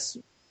had this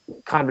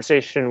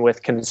conversation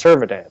with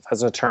conservative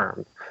as a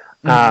term.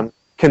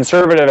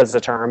 Conservative as a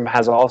term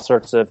has all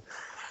sorts of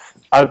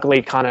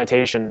ugly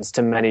connotations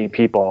to many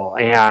people,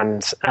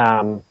 and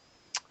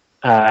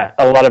a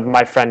lot of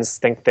my friends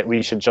think that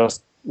we should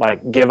just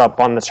give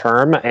up on the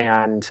term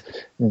and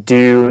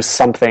do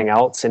something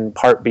else, in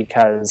part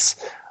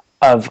because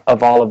of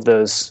all of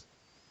those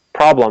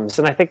problems.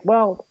 And I think,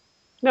 well,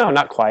 no,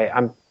 not quite.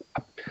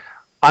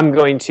 I'm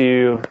going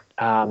to,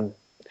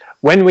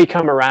 when we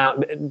come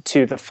around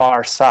to the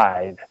far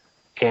side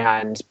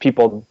and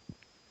people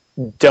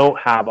don't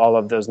have all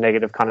of those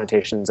negative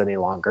connotations any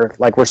longer,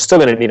 we're still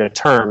going to need a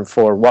term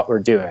for what we're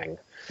doing.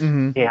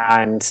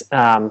 And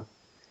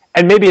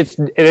maybe it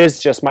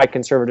is just my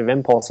conservative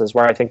impulses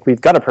where I think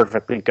we've got a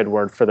perfectly good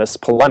word for this,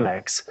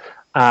 polemics.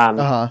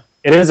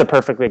 It is a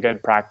perfectly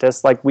good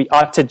practice. We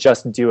ought to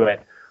just do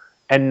it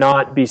and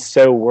not be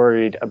so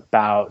worried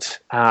about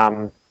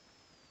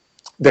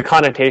the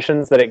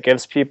connotations that it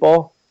gives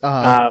people,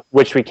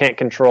 which we can't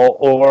control,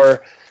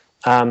 or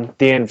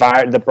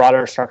the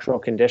broader structural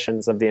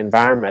conditions of the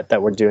environment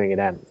that we're doing it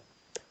in.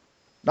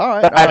 All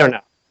right. But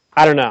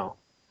I don't know.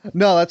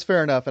 No, that's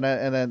fair enough,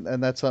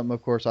 and that's something,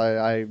 of course,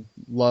 I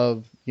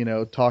love,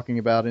 talking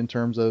about in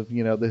terms of,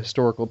 the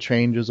historical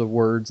changes of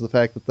words. The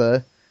fact that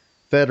the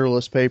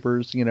Federalist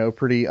Papers,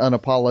 pretty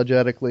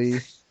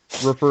unapologetically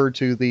referred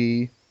to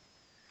the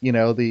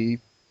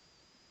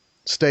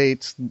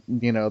states,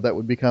 that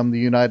would become the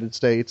United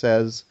States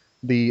as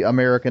the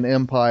American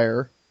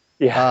Empire.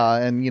 Yeah.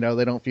 And,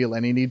 they don't feel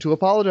any need to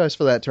apologize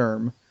for that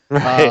term.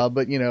 Right.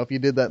 But, if you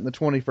did that in the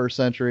 21st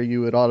century,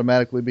 you would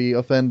automatically be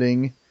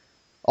offending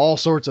all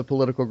sorts of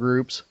political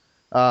groups,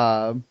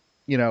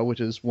 which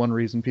is one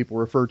reason people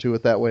refer to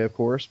it that way, of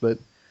course. But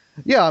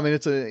yeah, I mean,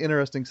 it's an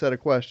interesting set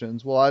of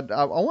questions. Well,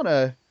 I want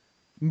to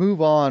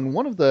move on.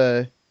 One of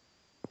the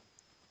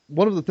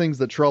things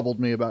that troubled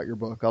me about your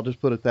book, I'll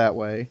just put it that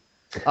way,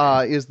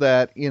 is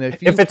that in a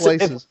few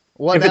places.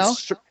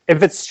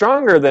 If it's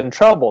stronger than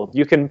troubled,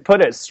 you can put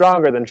it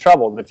stronger than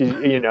troubled. If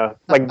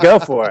go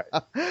for it.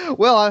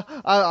 Well,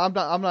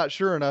 I'm not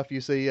sure enough.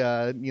 You see,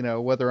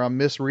 whether I'm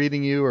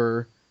misreading you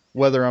or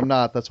whether I'm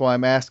not. That's why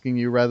I'm asking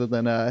you rather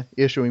than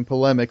issuing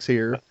polemics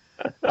here.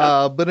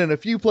 But in a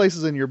few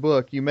places in your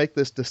book, you make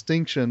this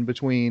distinction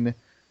between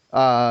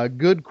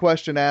good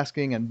question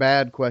asking and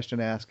bad question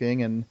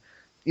asking. And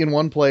in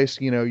one place,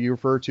 you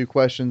refer to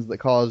questions that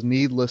cause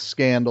needless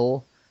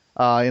scandal.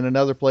 In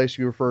another place,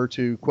 you refer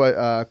to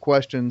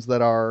questions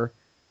that are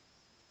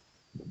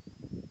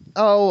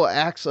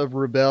acts of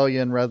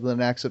rebellion rather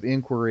than acts of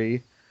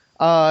inquiry.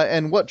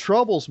 And what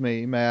troubles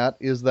me, Matt,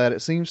 is that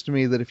it seems to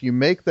me that if you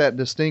make that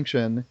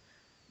distinction,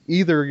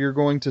 either you're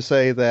going to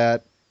say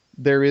that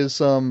there is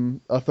some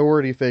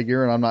authority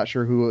figure, and I'm not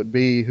sure who it would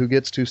be, who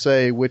gets to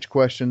say which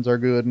questions are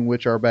good and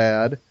which are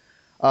bad,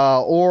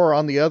 or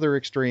on the other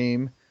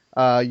extreme,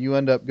 you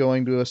end up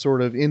going to a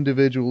sort of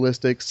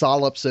individualistic,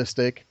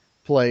 solipsistic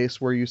place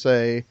where you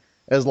say,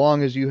 as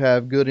long as you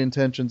have good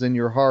intentions in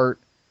your heart,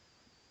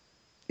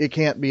 it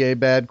can't be a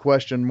bad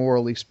question,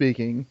 morally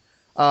speaking.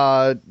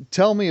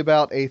 Tell me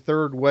about a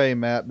third way,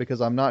 Matt,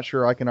 because I'm not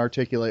sure I can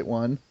articulate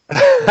one.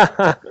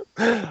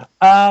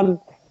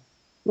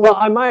 Well,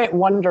 I might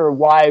wonder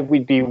why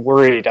we'd be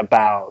worried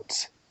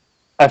about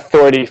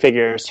authority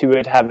figures who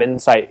would have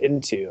insight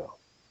into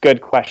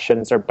good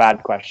questions or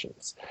bad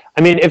questions.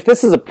 I mean, if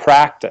this is a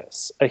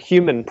practice, a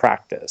human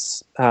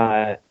practice,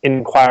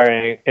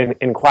 inquiring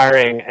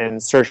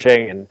and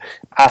searching and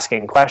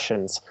asking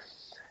questions,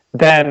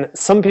 then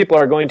some people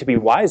are going to be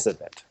wise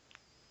at it.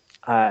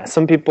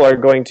 Some people are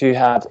going to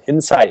have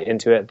insight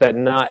into it that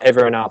not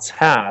everyone else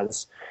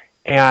has,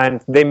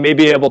 and they may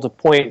be able to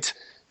point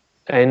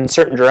in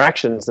certain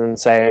directions and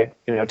say,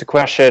 to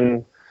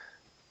question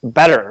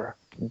better,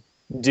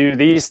 do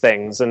these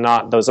things and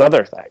not those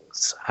other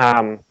things.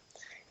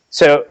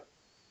 So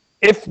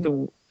if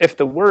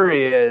the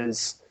worry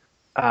is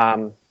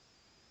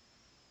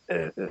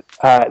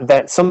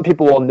that some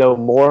people will know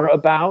more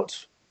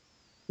about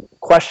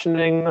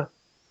questioning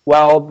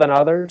well than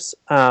others,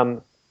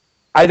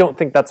 I don't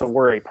think that's a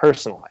worry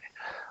personally.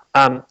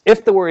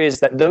 If the worry is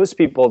that those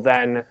people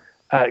then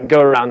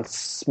go around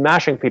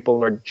smashing people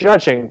or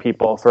judging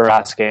people for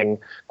asking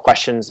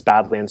questions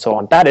badly and so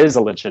on, that is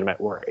a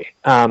legitimate worry.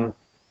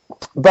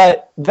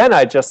 But then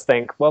I just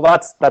think, well,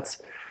 that's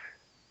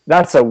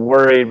a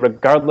worry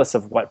regardless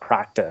of what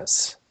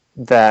practice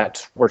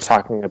that we're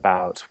talking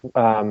about,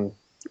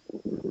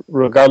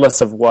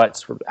 regardless of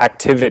what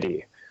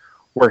activity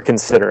we're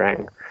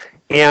considering.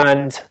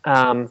 And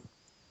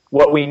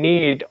what we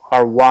need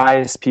are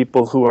wise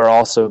people who are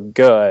also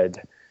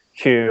good,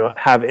 who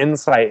have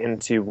insight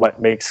into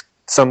what makes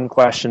some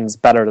questions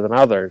better than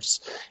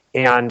others,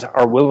 and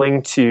are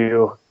willing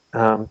to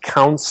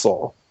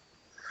counsel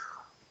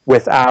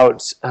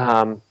without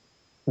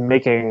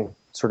making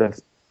sort of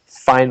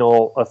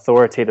final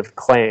authoritative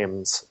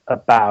claims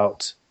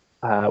about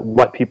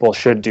what people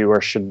should do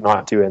or should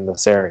not do in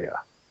this area.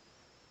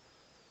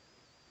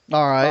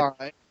 All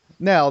right.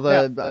 Now,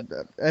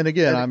 and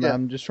again,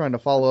 I'm just trying to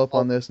follow up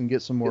on this and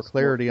get some more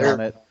clarity on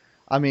it.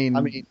 I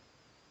mean,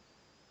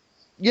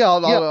 yeah,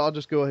 I'll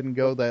just go ahead and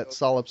go that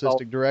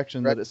solipsistic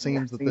direction that it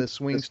seems that this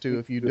swings to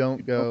if you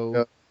don't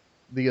go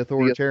the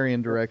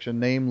authoritarian direction,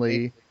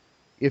 namely,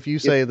 if you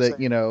say that,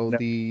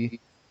 the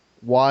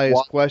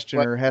wise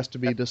questioner has to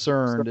be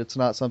discerned, it's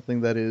not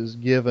something that is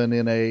given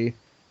in a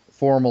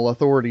formal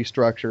authority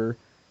structure,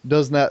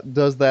 does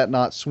that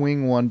not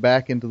swing one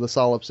back into the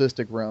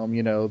solipsistic realm?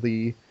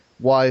 The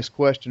wise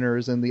questioner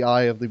is in the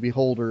eye of the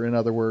beholder, in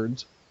other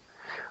words.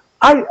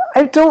 I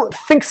don't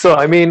think so.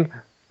 I mean,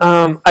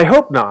 I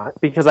hope not,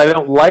 because I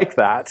don't like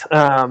that.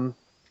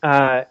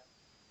 I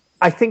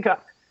think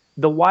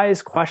the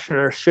wise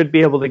questioner should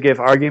be able to give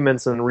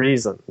arguments and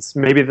reasons.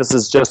 Maybe this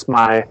is just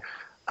my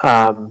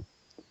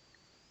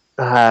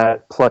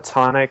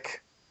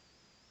Platonic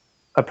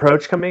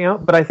approach coming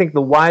out, but I think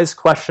the wise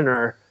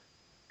questioner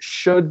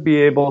should be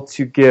able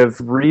to give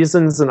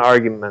reasons and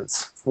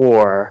arguments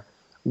for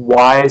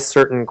why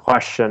certain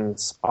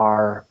questions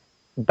are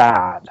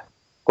bad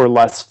or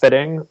less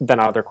fitting than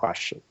other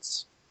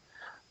questions.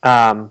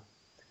 And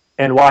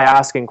why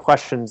asking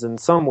questions in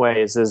some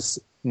ways is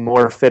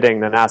more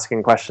fitting than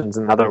asking questions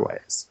in other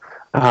ways.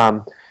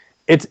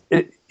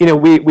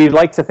 We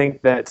like to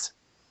think that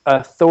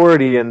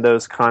authority in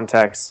those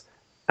contexts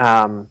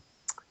happens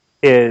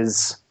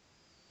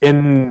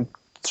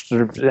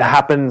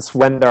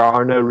when there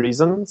are no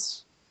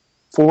reasons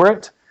for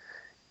it,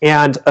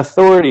 and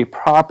authority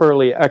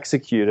properly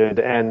executed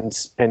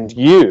and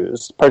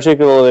used,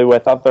 particularly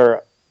with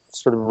other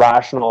sort of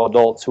rational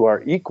adults who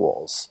are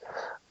equals,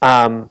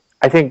 I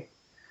think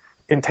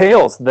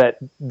entails that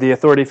the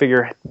authority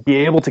figure be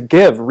able to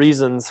give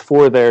reasons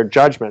for their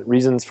judgment,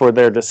 reasons for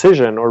their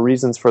decision, or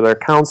reasons for their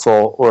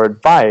counsel or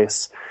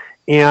advice.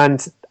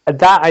 And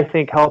that, I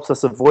think, helps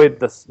us avoid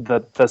the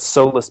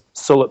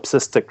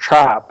solipsistic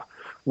trap,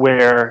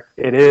 where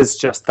it is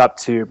just up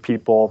to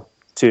people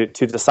to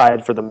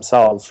decide for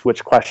themselves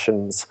which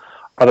questions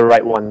are the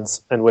right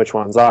ones and which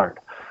ones aren't.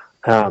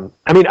 I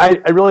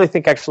really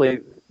think, actually,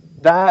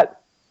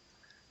 that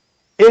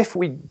if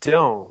we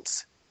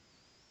don't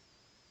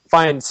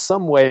find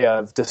some way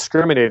of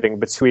discriminating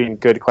between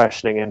good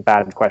questioning and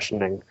bad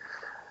questioning,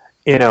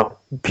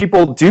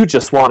 people do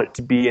just want it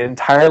to be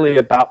entirely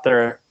about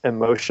their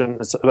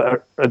emotions,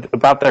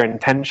 about their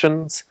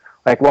intentions.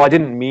 Like, well, I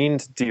didn't mean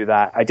to do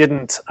that. I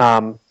didn't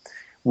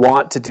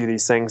want to do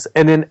these things.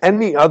 And in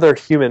any other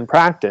human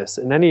practice,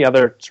 in any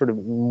other sort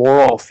of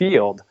moral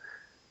field,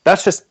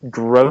 that's just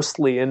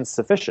grossly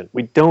insufficient.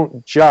 We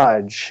don't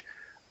judge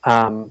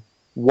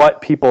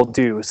what people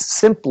do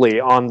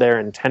simply on their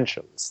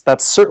intentions.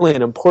 That's certainly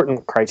an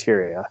important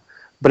criteria,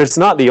 but it's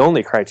not the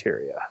only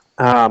criteria.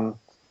 And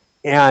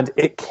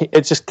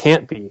it just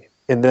can't be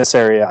in this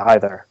area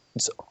either.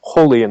 It's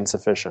wholly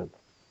insufficient.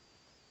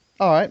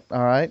 All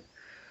right.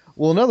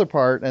 Well, another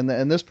part,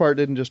 and this part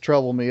didn't just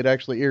trouble me, it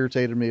actually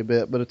irritated me a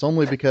bit, but it's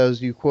only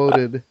because you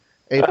quoted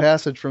a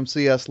passage from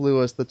C.S.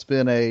 Lewis that's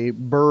been a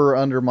burr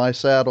under my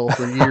saddle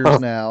for years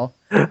now.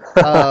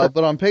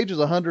 But on pages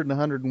 100 and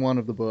 101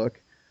 of the book,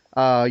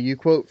 you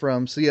quote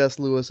from C.S.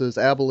 Lewis's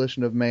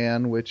Abolition of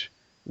Man, which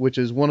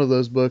is one of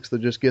those books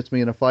that just gets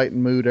me in a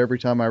fighting mood every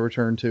time I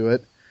return to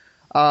it,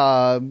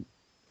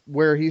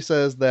 where he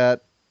says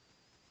that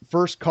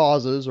first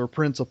causes or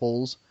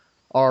principles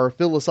are,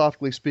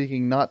 philosophically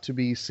speaking, not to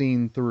be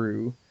seen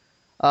through.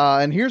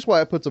 And here's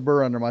why it puts a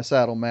burr under my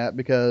saddle, Matt,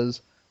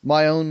 because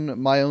my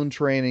own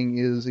training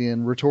is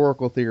in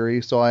rhetorical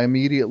theory, so I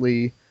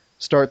immediately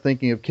start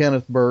thinking of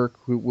Kenneth Burke,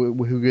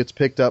 who gets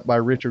picked up by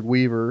Richard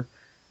Weaver,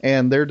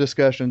 and their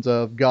discussions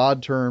of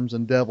God terms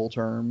and devil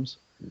terms.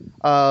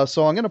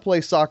 So I'm going to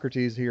play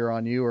Socrates here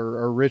on you,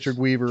 or Richard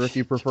Weaver if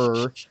you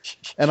prefer,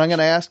 and I'm going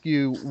to ask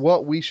you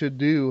what we should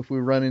do if we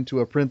run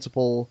into a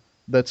principle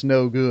that's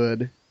no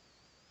good.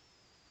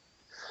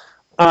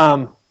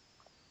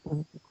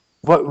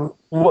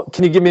 What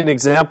can you give me an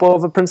example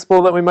of a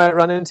principle that we might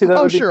run into?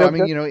 That would be sure. good? I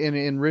mean,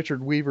 in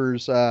Richard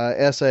Weaver's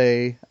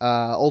essay,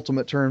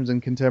 Ultimate Terms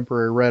in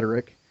Contemporary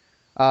Rhetoric,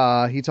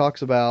 he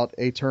talks about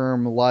a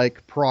term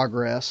like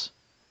progress,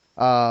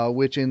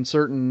 which in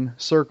certain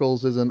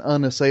circles is an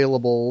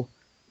unassailable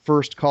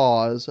first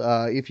cause.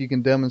 If you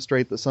can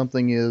demonstrate that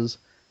something is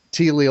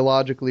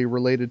teleologically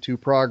related to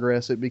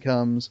progress, it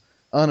becomes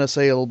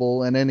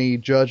unassailable, and any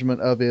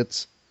judgment of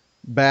its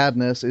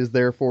badness is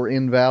therefore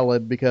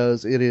invalid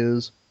because it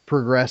is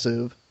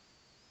progressive.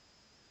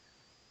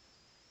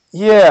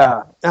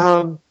 Yeah.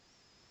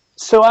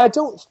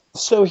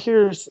 So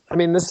here's, I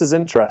mean, this is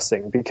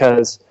interesting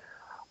because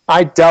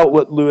I doubt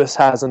what Lewis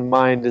has in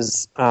mind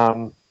is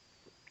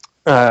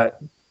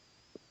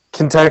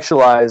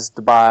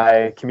contextualized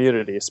by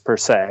communities per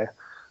se.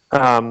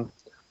 I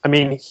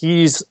mean,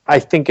 I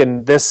think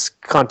in this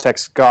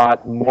context,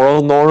 got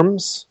moral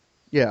norms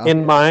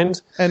in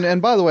mind.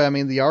 And by the way, I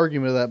mean, the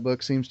argument of that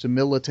book seems to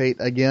militate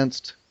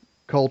against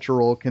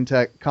cultural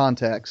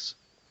contexts.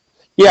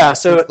 Yeah,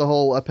 so the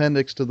whole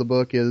appendix to the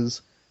book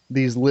is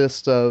these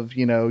lists of,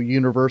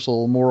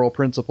 universal moral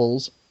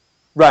principles.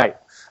 Right.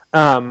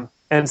 And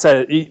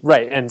he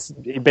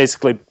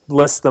basically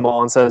lists them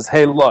all and says,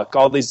 hey, look,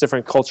 all these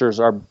different cultures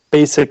are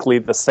basically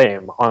the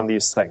same on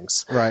these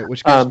things. Right,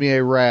 which gives me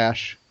a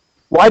rash.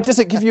 Why does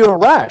it give you a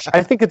rash?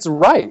 I think it's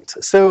right.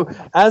 So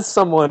as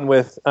someone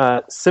with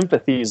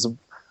sympathies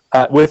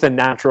with a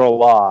natural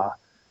law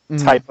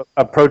type of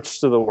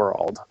approach to the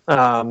world,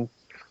 the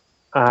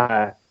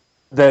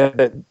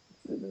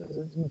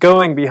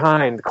going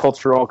behind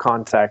cultural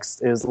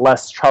context is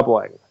less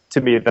troubling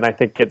to me than I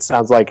think it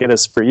sounds like it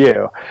is for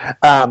you.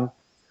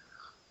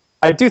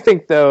 I do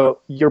think, though,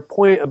 your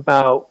point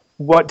about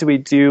what do we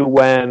do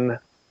when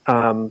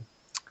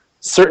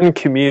certain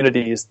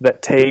communities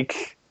that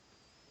take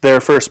their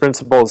first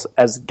principles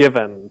as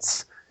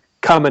givens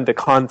come into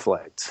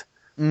conflict,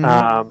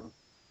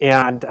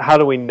 and how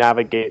do we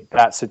navigate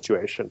that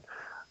situation?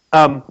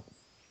 So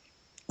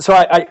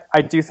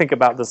I do think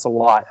about this a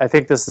lot. I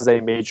think this is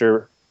a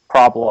major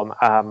problem.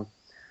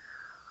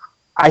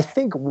 I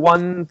think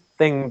one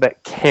thing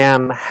that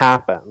can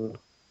happen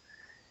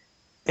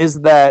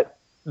is that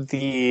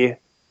we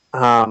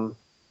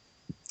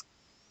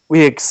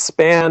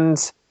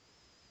expand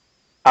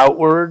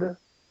outward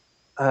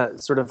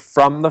sort of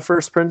from the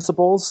first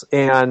principles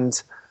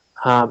and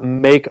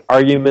make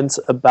arguments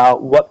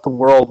about what the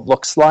world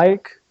looks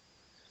like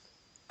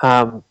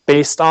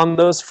based on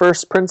those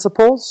first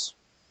principles,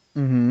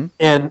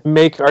 and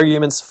make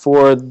arguments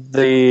for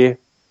the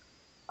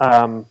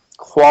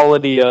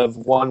quality of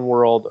one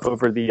world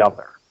over the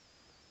other.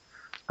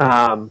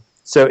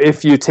 So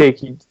if you take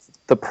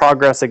the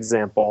progress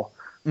example,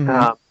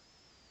 there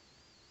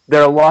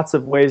are lots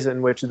of ways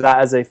in which that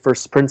as a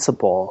first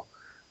principle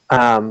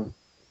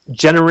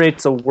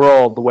generates a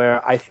world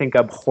where I think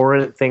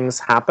abhorrent things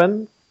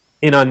happen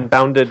in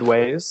unbounded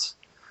ways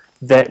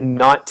that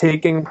not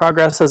taking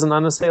progress as an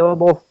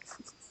unassailable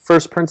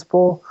first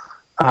principle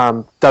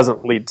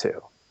doesn't lead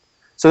to.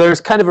 So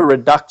there's kind of a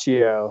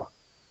reductio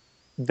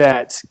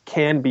that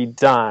can be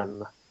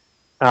done,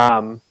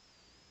 but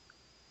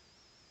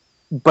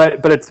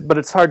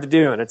it's hard to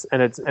do, and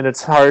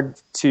it's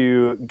hard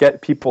to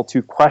get people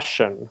to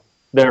question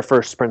their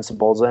first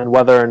principles and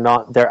whether or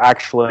not they're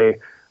actually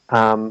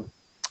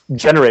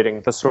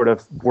generating the sort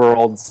of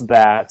worlds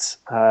that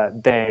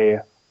they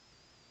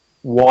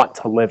want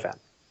to live in,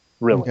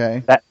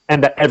 really,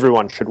 and that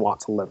everyone should want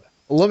to live in.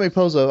 Well, let me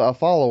pose a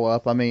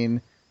follow-up. I mean,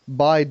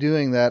 by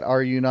doing that,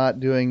 are you not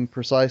doing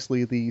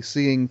precisely the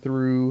seeing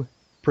through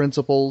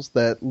principles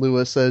that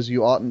Lewis says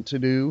you oughtn't to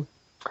do?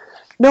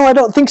 No, I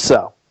don't think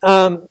so.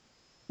 Not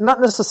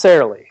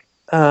necessarily.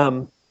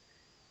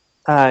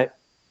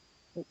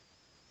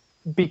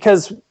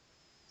 Because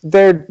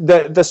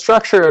the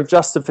structure of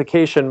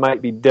justification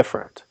might be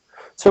different.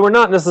 So we're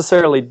not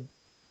necessarily...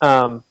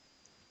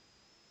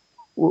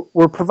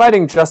 we're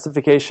providing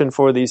justification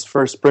for these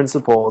first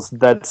principles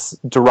that's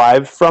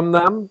derived from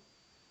them,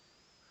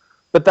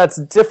 but that's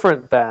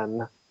different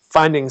than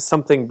finding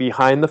something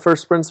behind the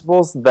first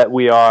principles that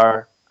we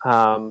are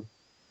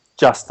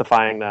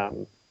justifying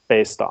them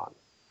based on.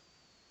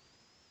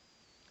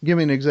 Give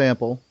me an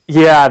example.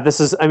 Yeah,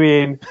 this is, I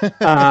mean, so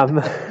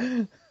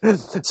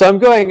I'm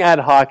going ad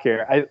hoc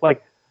here.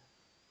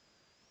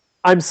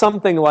 I'm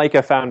something like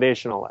a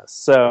foundationalist.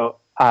 So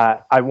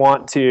I really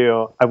want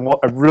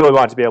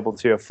to be able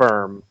to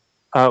affirm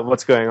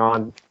what's going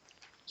on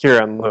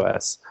here in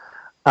Lewis.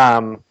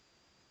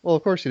 Well,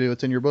 of course you do.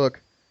 It's in your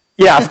book.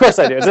 Yeah, of course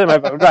I do. It's in my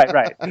book.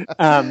 Right.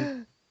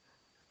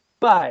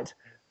 But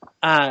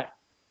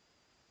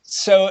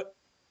so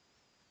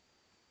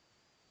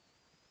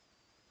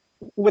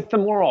with the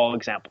moral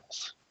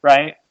examples,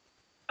 right?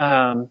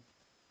 Progress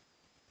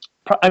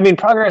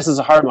is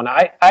a hard one.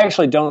 I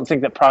actually don't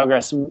think that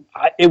progress,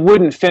 it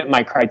wouldn't fit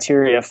my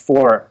criteria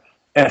for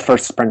a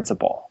first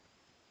principle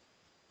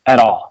at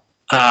all.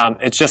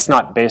 It's just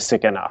not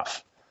basic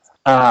enough.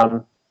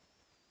 A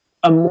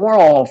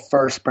moral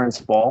first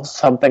principle,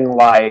 something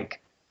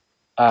like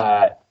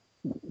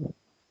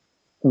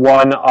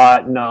one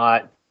ought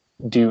not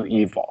do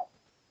evil,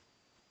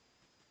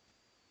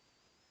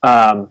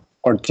 or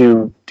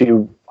do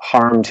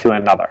harm to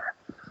another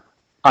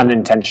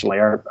unintentionally,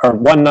 or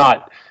one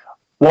ought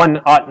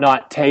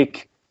not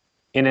take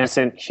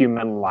innocent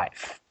human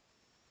life.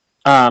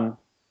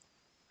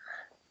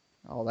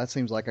 Oh, that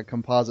seems like a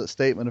composite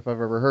statement if I've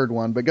ever heard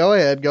one. But go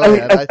ahead.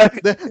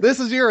 Ahead. This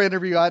is your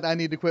interview. I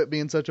need to quit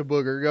being such a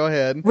booger. Go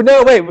ahead.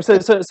 No, wait. So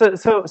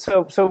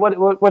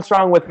what's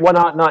wrong with one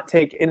ought not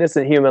take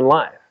innocent human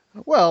life?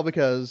 Well,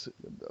 because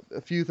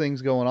a few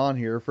things going on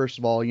here. First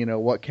of all,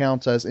 what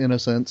counts as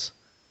innocence.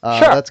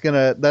 Sure.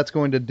 That's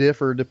going to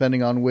differ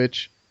depending on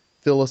which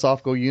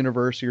philosophical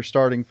universe you're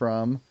starting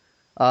from.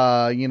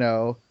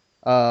 One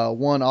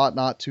ought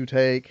not to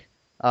take.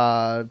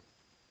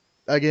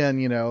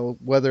 Again,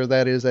 whether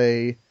that is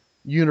a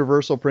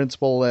universal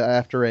principle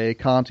after a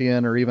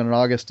Kantian or even an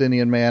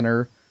Augustinian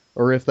manner,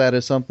 or if that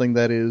is something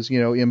that is,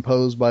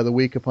 imposed by the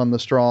weak upon the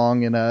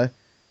strong in a,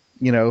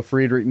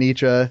 Friedrich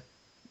Nietzsche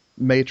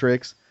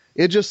matrix.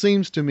 It just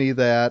seems to me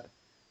that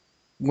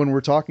when we're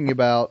talking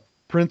about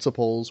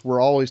principles, we're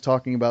always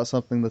talking about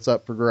something that's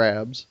up for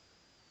grabs.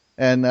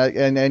 And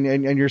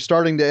you're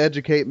starting to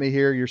educate me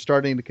here. You're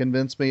starting to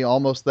convince me.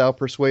 Almost thou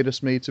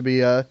persuadest me to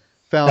be a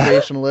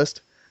foundationalist.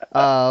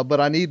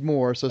 But I need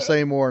more, so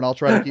say more, and I'll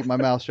try to keep my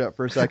mouth shut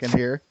for a second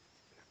here.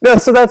 No,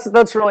 so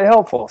that's really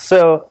helpful.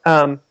 So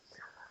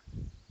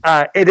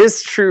it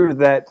is true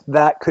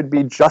that could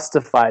be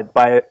justified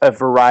by a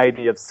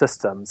variety of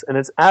systems, and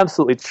it's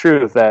absolutely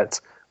true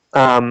that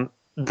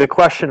the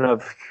question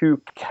of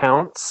who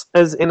counts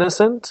as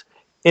innocent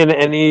in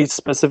any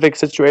specific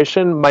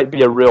situation might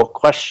be a real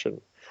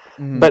question.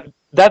 Mm-hmm. But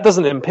that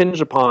doesn't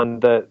impinge upon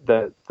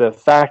the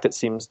fact, it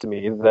seems to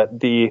me, that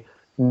the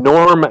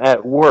norm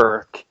at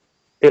work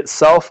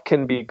itself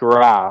can be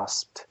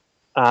grasped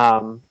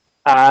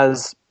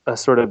as a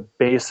sort of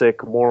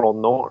basic moral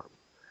norm.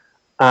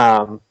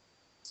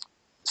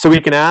 So we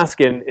can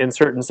ask in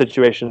certain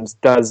situations,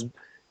 does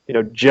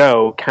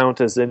Joe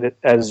count as an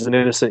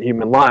innocent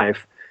human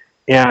life?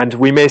 And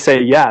we may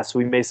say yes,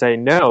 we may say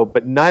no,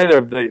 but neither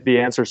of the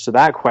answers to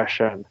that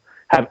question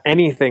have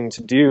anything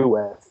to do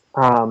with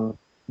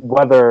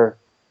whether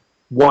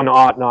one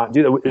ought not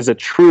do that is a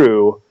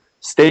true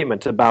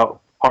statement about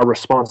our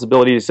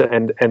responsibilities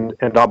and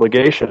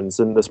obligations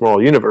in this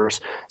moral universe.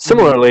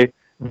 Similarly,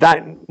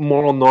 that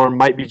moral norm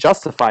might be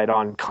justified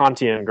on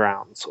Kantian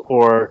grounds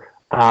or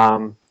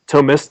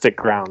Thomistic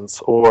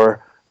grounds,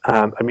 or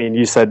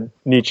you said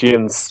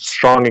Nietzscheans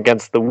strong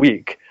against the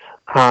weak.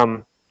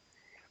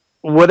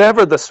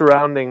 Whatever the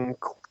surrounding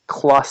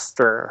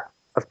cluster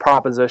of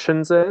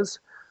propositions is,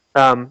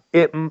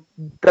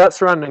 that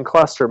surrounding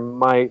cluster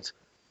might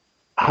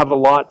have a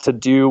lot to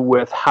do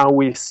with how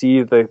we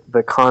see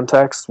the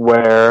context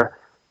where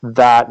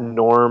that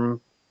norm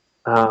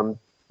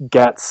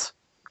gets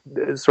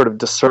sort of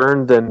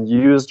discerned and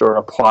used or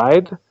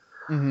applied.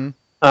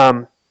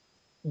 Mm-hmm.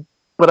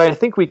 But I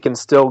think we can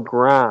still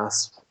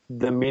grasp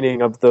the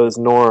meaning of those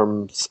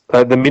norms,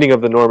 the meaning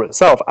of the norm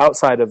itself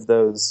outside of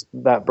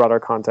that broader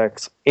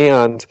context,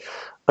 and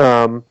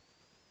abide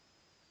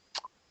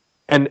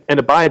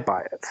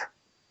by it.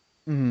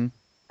 Mm-hmm.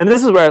 And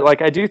this is where,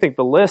 I do think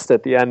the list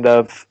at the end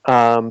of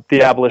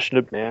The Abolition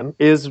of Man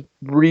is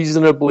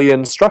reasonably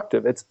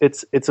instructive.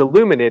 It's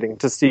illuminating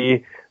to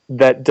see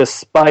that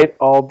despite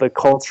all the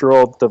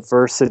cultural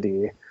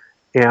diversity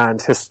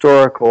and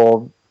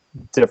historical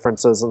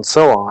differences and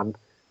so on,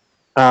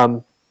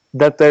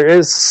 that there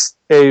is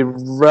a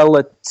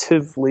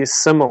relatively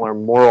similar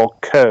moral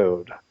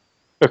code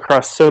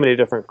across so many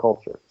different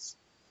cultures.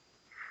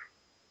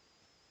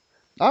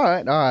 All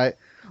right.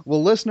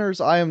 Well,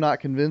 listeners, I am not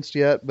convinced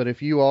yet, but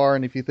if you are,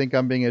 and if you think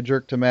I'm being a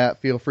jerk to Matt,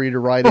 feel free to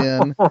write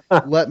in.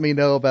 Let me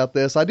know about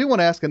this. I do want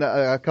to ask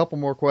a couple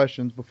more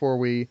questions before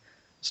we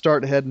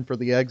start heading for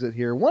the exit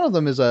here. One of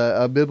them is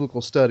a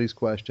biblical studies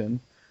question.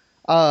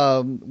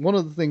 One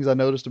of the things I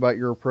noticed about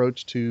your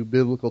approach to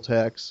biblical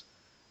texts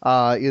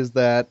is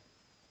that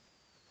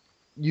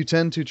you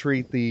tend to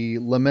treat the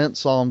lament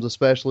psalms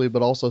especially,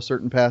 but also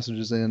certain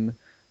passages in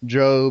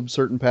Job,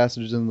 certain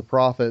passages in the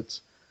prophets,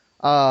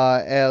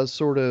 as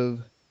sort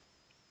of,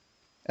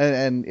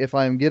 and if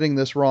I'm getting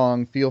this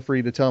wrong, feel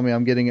free to tell me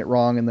I'm getting it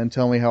wrong and then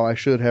tell me how I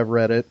should have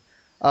read it,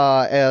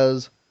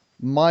 as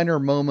minor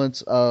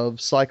moments of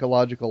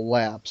psychological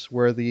lapse,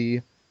 where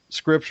the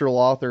scriptural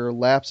author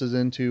lapses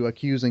into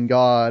accusing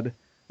God,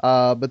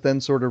 but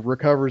then sort of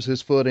recovers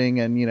his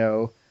footing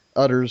and,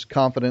 utters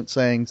confident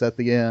sayings at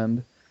the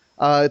end.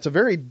 It's a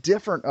very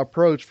different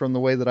approach from the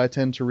way that I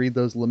tend to read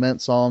those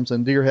lament psalms,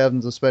 and dear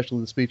heavens,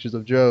 especially the speeches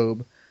of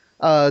Job.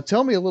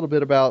 Tell me a little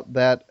bit about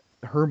that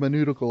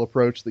hermeneutical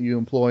approach that you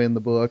employ in the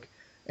book,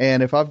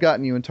 and if I've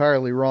gotten you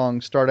entirely wrong,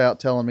 start out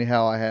telling me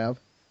how I have.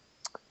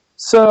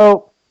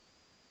 So,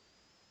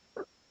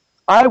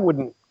 I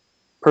wouldn't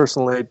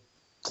personally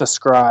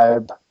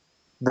describe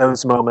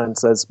those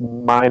moments as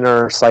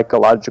minor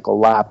psychological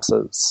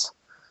lapses.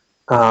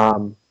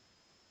 And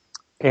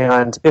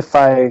if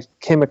I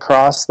came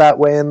across that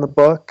way in the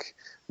book,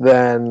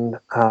 then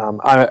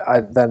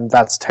then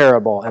that's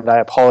terrible, and I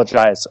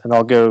apologize, and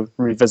I'll go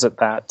revisit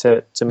that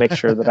to make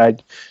sure that I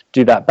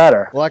do that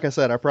better. Like I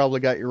said, I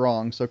probably got you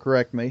wrong, so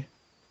correct me.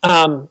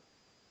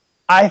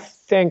 I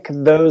think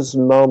those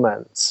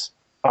moments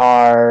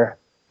are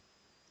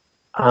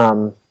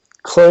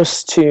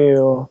close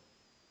to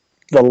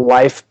the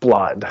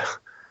lifeblood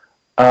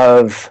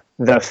of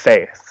the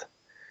faith,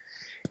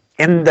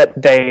 in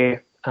that they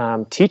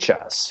teach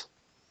us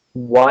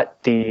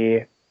what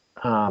the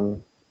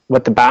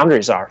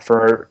boundaries are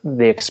for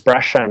the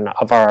expression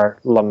of our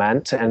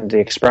lament and the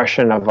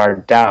expression of our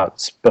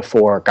doubts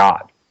before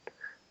God.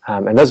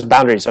 And those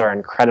boundaries are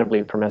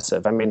incredibly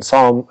permissive. I mean,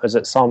 Psalm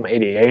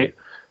 88?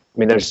 I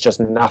mean, there's just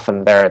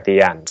nothing there at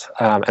the end.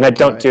 And I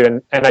don't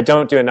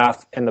do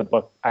enough in the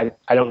book. I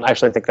don't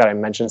actually think that I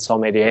mentioned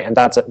Psalm 88, and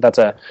that's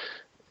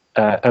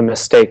a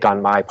mistake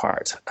on my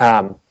part.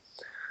 I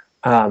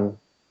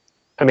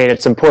mean,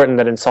 it's important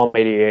that in Psalm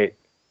 88,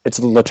 it's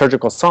a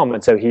liturgical psalm,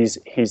 and so he's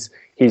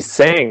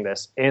saying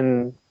this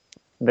in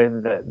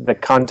the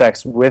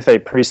context with a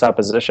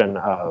presupposition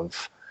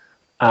of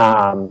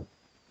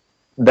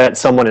that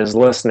someone is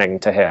listening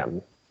to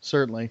him.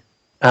 Certainly.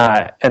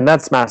 And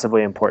that's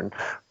massively important.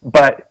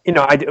 But,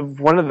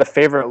 one of the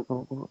favorite,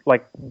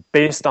 like,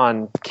 based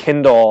on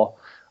Kindle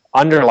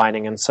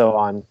underlining and so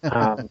on,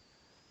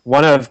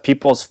 one of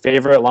people's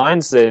favorite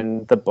lines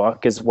in the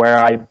book is where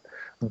I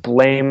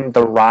blame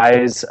the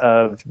rise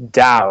of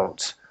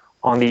doubt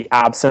on the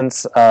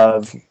absence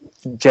of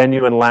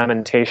genuine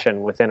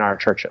lamentation within our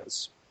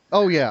churches.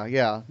 Oh,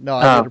 yeah. No,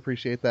 I would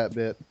appreciate that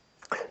bit.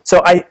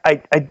 So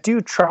I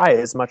do try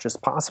as much as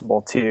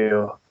possible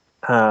to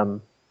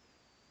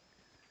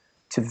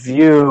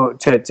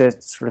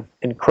sort of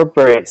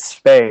incorporate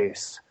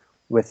space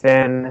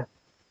within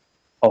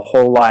a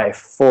whole life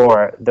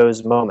for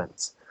those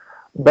moments.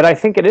 But I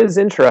think it is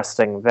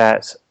interesting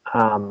that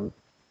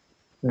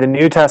the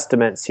New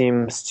Testament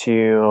seems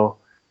to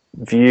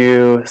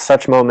view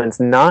such moments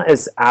not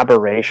as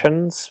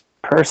aberrations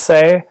per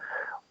se,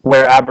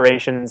 where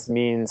aberrations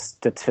means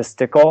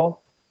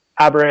statistical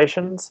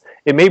aberrations.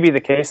 It may be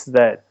the case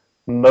that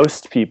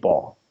most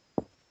people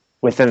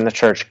within the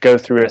church go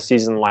through a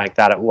season like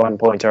that at one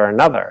point or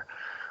another.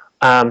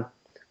 But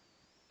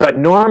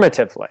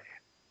normatively,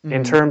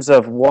 in terms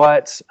of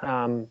what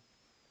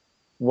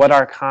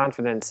our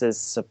confidence is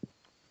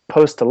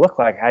supposed to look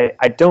like,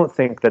 I don't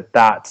think that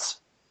that's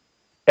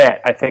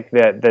it. I think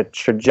that the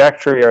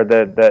trajectory or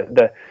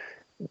the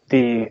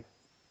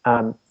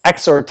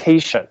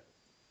exhortation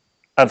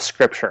of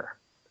Scripture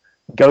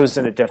goes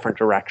in a different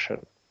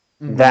direction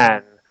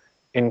than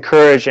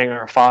encouraging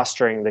or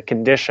fostering the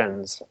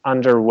conditions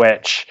under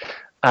which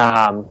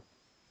the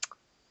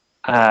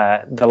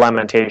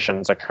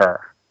lamentations occur.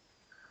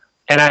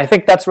 And I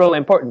think that's really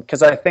important,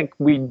 because I think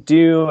we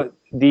do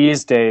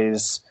these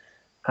days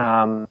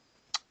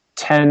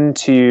tend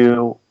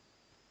to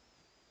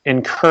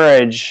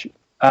encourage,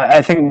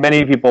 I think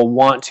many people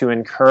want to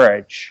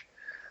encourage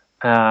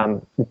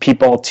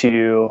people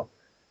to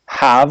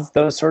have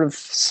those sort of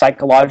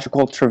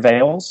psychological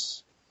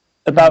travails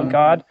about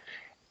God.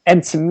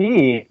 And to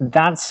me,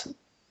 that's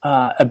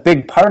a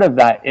big part of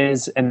that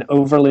is an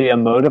overly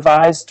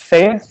emotivized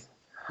faith,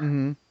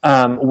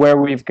 where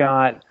we've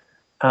got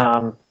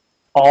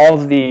all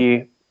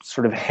the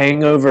sort of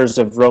hangovers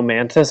of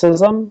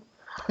romanticism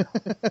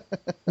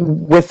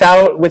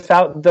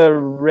without the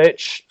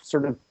rich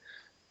sort of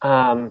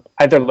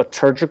either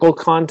liturgical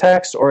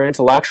context or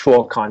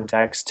intellectual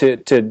context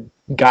to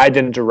guide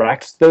and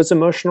direct those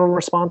emotional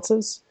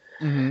responses.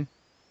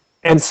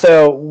 And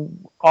so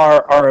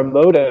our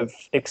emotive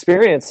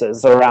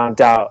experiences around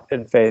doubt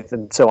and faith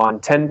and so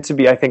on tend to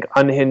be, I think,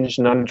 unhinged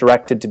and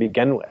undirected to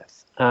begin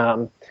with.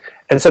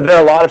 And so there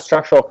are a lot of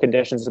structural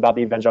conditions about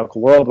the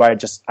evangelical world where I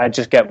just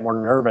get more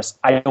nervous.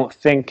 I don't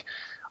think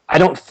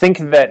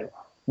that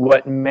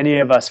what many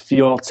of us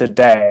feel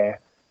today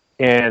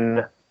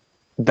in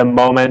the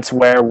moments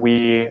where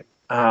we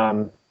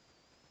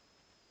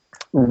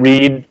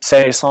read,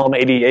 say, Psalm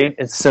 88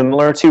 is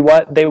similar to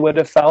what they would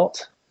have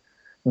felt,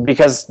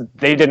 because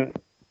they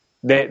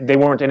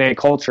weren't in a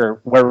culture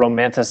where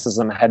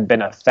romanticism had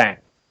been a thing.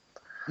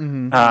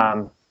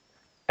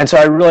 And so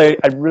I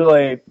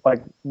really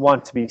like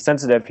want to be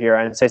sensitive here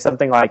and say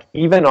something like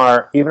even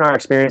our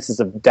experiences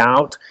of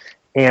doubt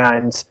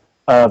and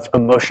of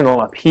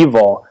emotional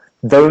upheaval,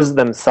 those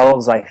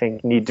themselves, I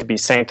think, need to be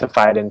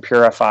sanctified and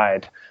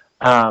purified,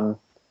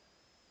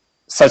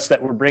 such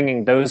that we're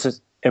bringing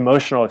those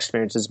emotional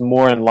experience is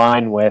more in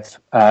line with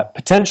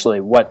potentially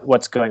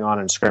what's going on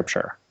in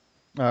Scripture.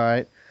 All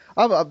right.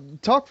 I'll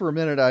talk for a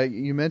minute.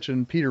 You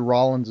mentioned Peter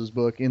Rollins'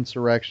 book,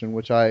 Insurrection,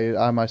 which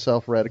I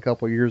myself read a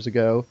couple years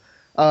ago.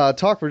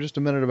 Talk for just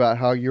a minute about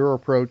how your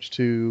approach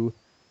to,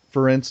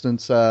 for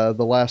instance, the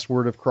last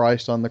word of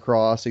Christ on the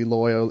cross,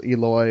 Eloi,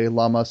 Eloi,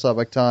 lama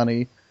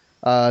sabachthani,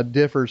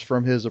 differs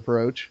from his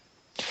approach.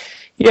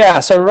 Yeah,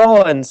 so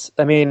Rollins,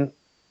 I mean,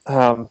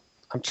 I'm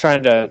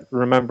trying to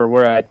remember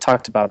where I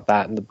talked about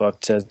that in the book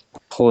to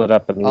pull it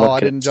up and look. Oh, I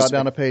didn't jot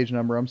down a page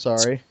number. I'm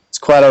sorry. It's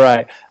quite all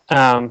right.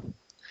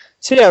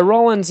 So yeah,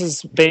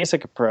 Rollins'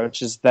 basic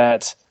approach is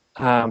that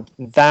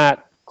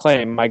that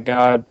claim, my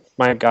God,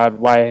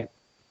 why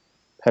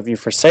have you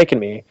forsaken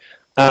me,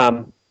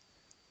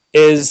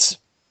 is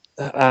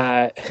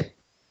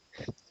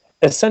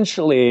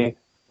essentially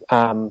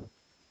an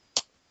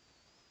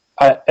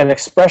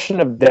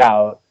expression of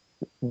doubt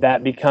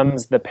that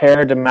becomes the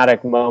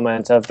paradigmatic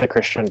moment of the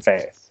Christian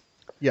faith.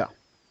 Yeah.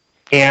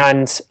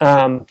 And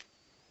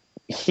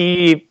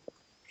he,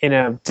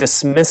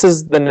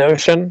 dismisses the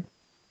notion,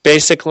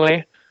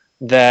 basically,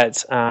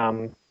 that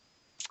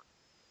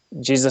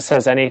Jesus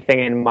has anything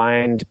in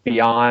mind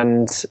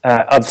beyond,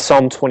 of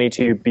Psalm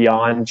 22,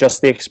 beyond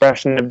just the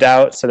expression of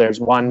doubt. So there's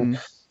one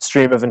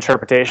stream of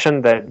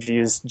interpretation that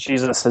views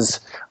Jesus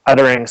as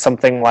uttering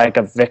something like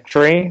a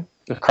victory,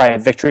 a cry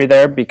of victory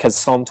there, because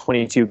Psalm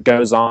 22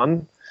 goes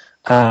on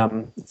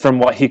from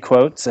what he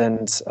quotes.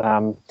 And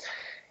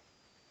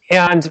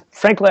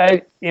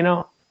frankly,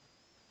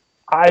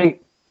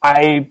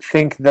 I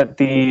think that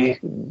the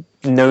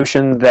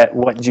notion that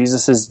what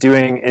Jesus is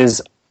doing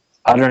is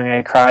uttering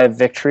a cry of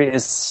victory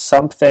is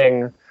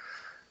something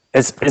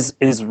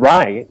is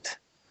right,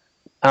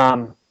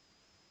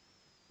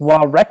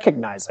 while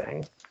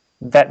recognizing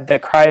that the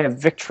cry of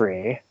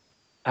victory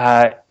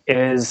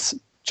is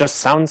just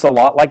sounds a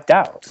lot like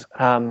doubt.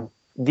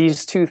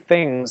 These two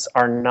things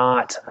are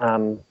not.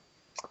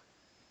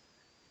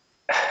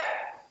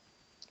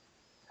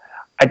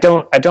 I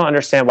don't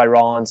understand why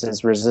Rollins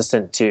is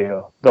resistant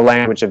to the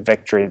language of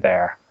victory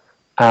there.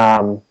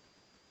 I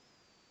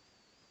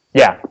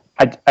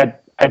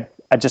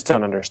just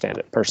don't understand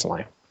it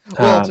personally.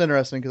 Well, it's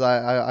interesting because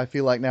I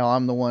feel like now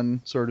I'm the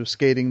one sort of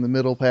skating the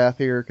middle path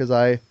here because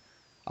I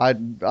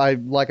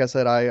like I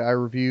said I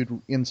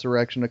reviewed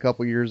Insurrection a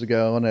couple years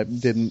ago and it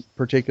didn't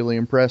particularly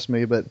impress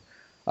me, but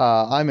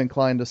I'm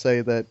inclined to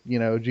say that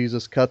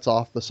Jesus cuts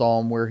off the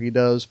psalm where he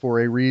does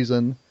for a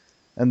reason,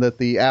 and that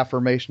the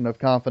affirmation of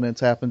confidence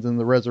happens in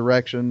the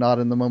resurrection, not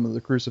in the moment of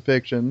the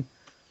crucifixion.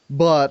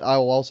 But I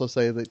will also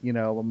say that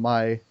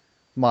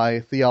my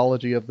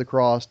theology of the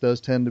cross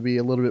does tend to be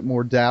a little bit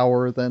more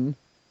dour than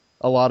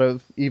a lot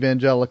of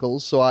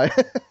evangelicals. So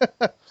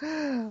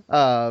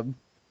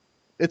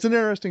it's an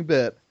interesting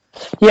bit.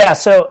 Yeah.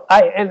 So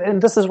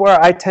and this is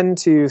where I tend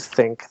to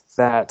think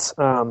that.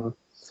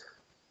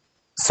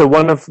 So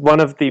one of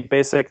the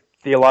basic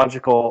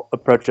theological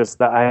approaches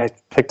that I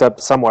picked up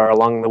somewhere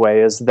along the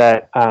way is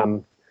that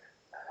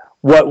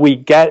what we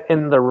get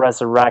in the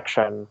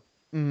resurrection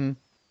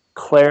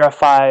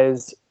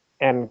clarifies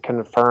and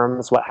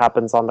confirms what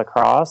happens on the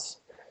cross.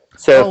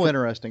 So,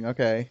 interesting.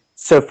 Okay.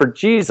 So for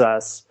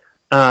Jesus,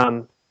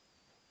 the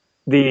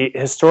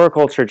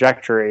historical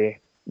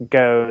trajectory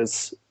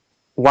goes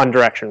one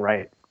direction,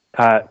 right?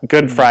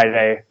 Good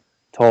Friday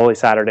to Holy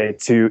Saturday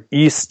to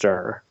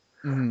Easter.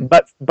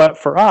 But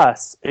for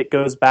us, it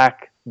goes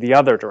back the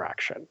other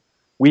direction.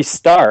 We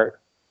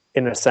start,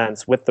 in a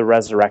sense, with the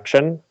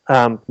resurrection,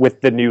 with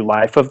the new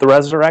life of the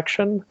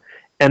resurrection,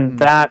 and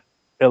that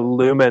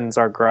illumines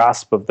our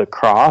grasp of the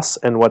cross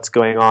and what's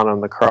going on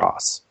the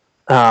cross.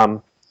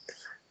 So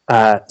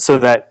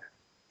that,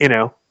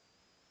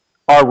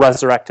 our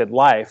resurrected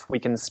life, we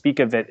can speak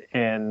of it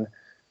in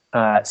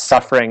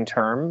suffering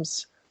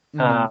terms,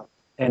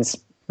 and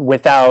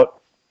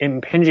without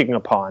impinging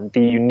upon the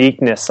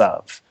uniqueness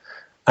of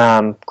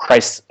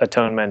Christ's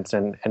atonement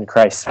and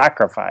Christ's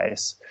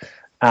sacrifice,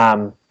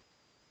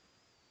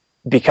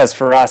 because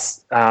for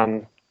us,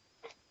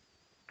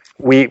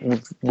 we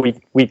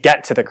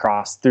get to the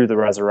cross through the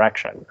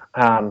resurrection.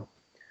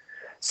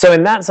 So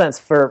in that sense,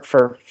 for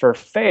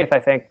faith, I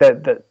think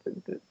that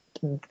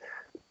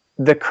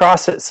the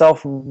cross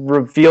itself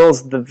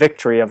reveals the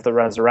victory of the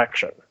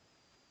resurrection,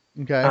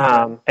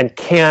 and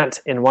can't,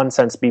 in one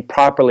sense, be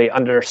properly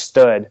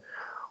understood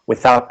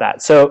without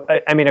that. So,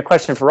 I mean, a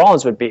question for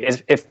Rollins would be,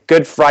 if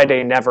Good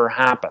Friday never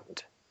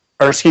happened,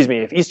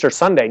 if Easter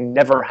Sunday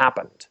never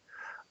happened,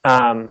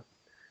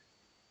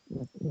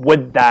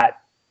 would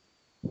that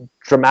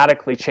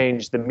dramatically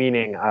change the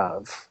meaning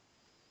of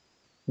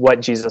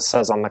what Jesus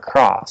says on the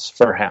cross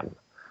for him?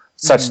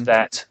 Such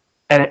that,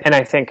 and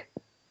I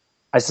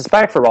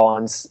suspect for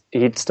Rollins,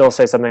 he'd still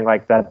say something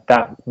like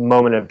that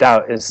moment of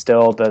doubt is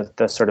still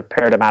the sort of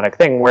paradigmatic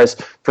thing, whereas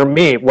for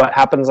me, what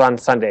happens on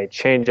Sunday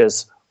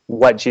changes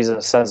what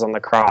Jesus says on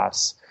the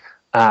cross,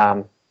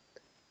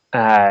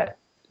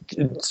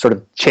 sort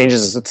of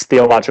changes its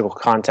theological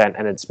content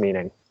and its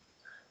meaning,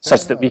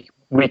 such that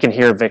we can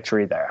hear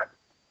victory there.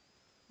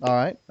 All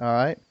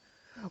right.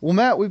 Well,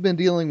 Matt, we've been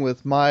dealing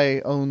with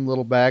my own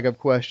little bag of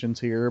questions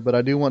here, but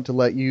I do want to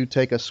let you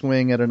take a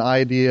swing at an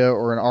idea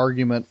or an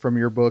argument from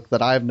your book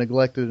that I've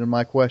neglected in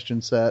my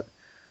question set.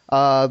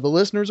 The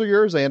listeners are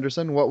yours,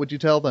 Anderson. What would you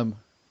tell them?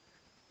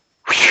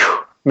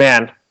 Whew,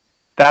 man,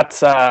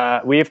 that's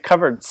we've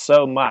covered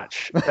so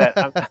much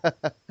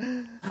that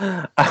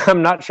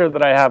I'm not sure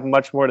that I have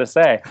much more to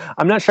say.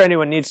 I'm not sure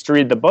anyone needs to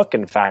read the book,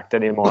 in fact,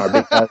 anymore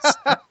because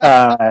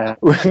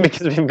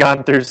because we've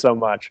gone through so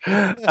much.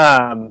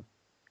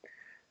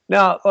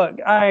 Now, look,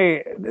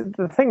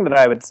 the thing that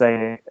I would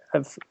say,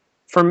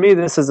 for me,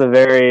 this is a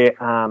very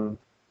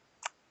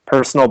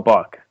personal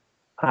book.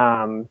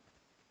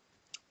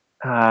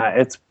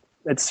 It's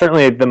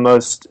certainly the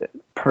most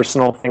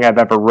personal thing I've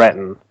ever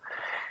written,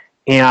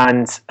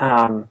 and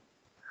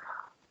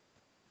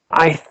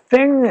I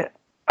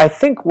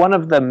think one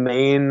of the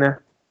main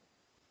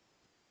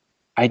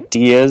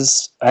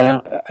ideas,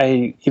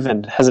 I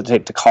even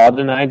hesitate to call it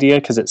an idea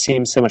because it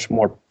seems so much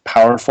more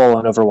powerful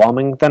and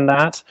overwhelming than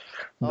that.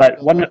 But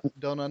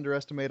don't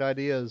underestimate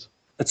ideas.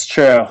 It's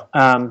true.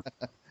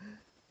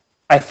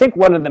 I think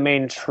one of the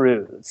main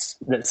truths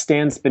that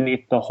stands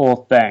beneath the whole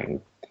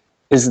thing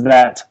is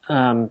that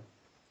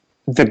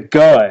the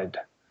good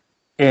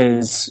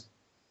is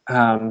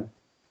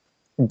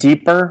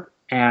deeper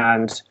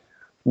and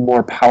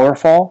more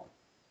powerful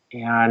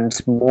and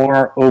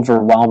more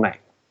overwhelming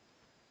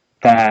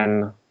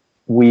than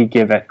we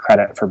give it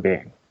credit for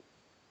being.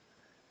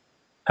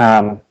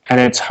 And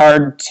it's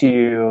hard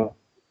to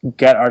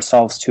get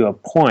ourselves to a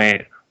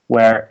point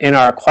where in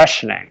our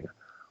questioning,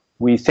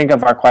 we think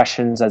of our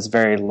questions as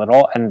very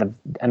little and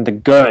the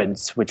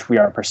goods which we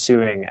are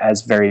pursuing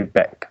as very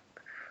big.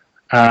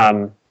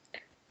 And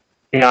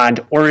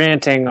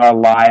orienting our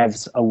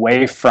lives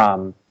away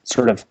from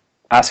sort of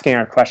asking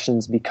our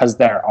questions because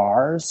they're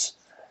ours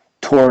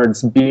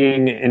towards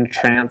being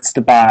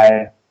entranced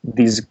by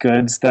these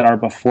goods that are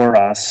before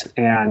us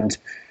and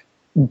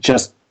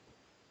just,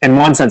 in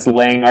one sense,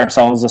 laying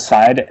ourselves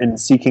aside and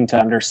seeking to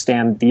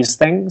understand these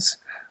things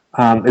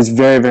is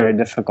very, very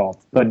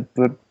difficult. But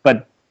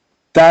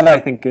that, I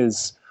think,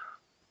 is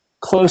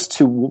close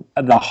to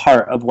the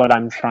heart of what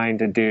I'm trying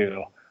to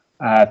do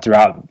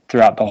throughout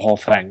the whole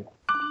thing.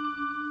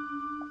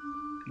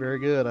 Very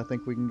good. I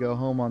think we can go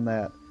home on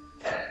that.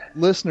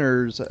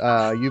 Listeners,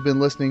 you've been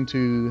listening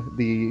to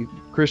the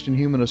Christian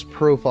Humanist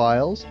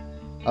Profiles.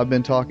 I've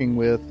been talking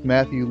with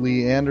Matthew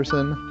Lee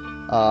Anderson,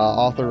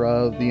 author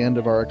of The End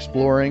of Our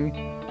Exploring,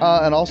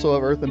 and also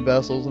of Earthen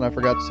Vessels. And I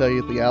forgot to tell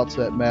you at the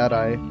outset, Matt,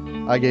 I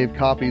gave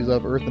copies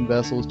of Earthen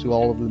Vessels to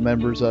all of the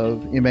members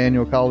of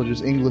Emmanuel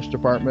College's English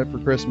department for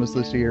Christmas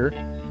this year.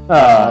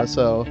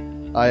 So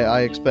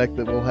I expect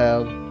that we'll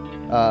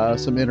have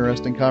some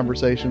interesting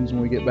conversations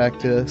when we get back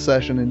to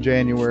session in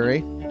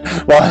January.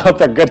 Well, I hope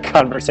they're good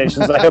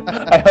conversations.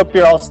 I hope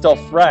you're all still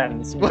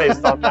friends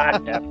based on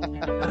that.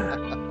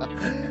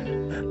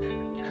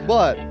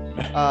 But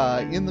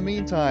in the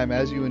meantime,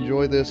 as you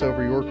enjoy this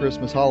over your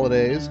Christmas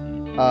holidays,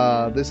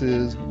 this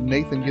is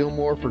Nathan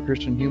Gilmore for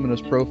Christian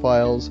Humanist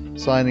Profiles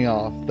signing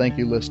off. Thank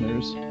you,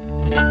 listeners.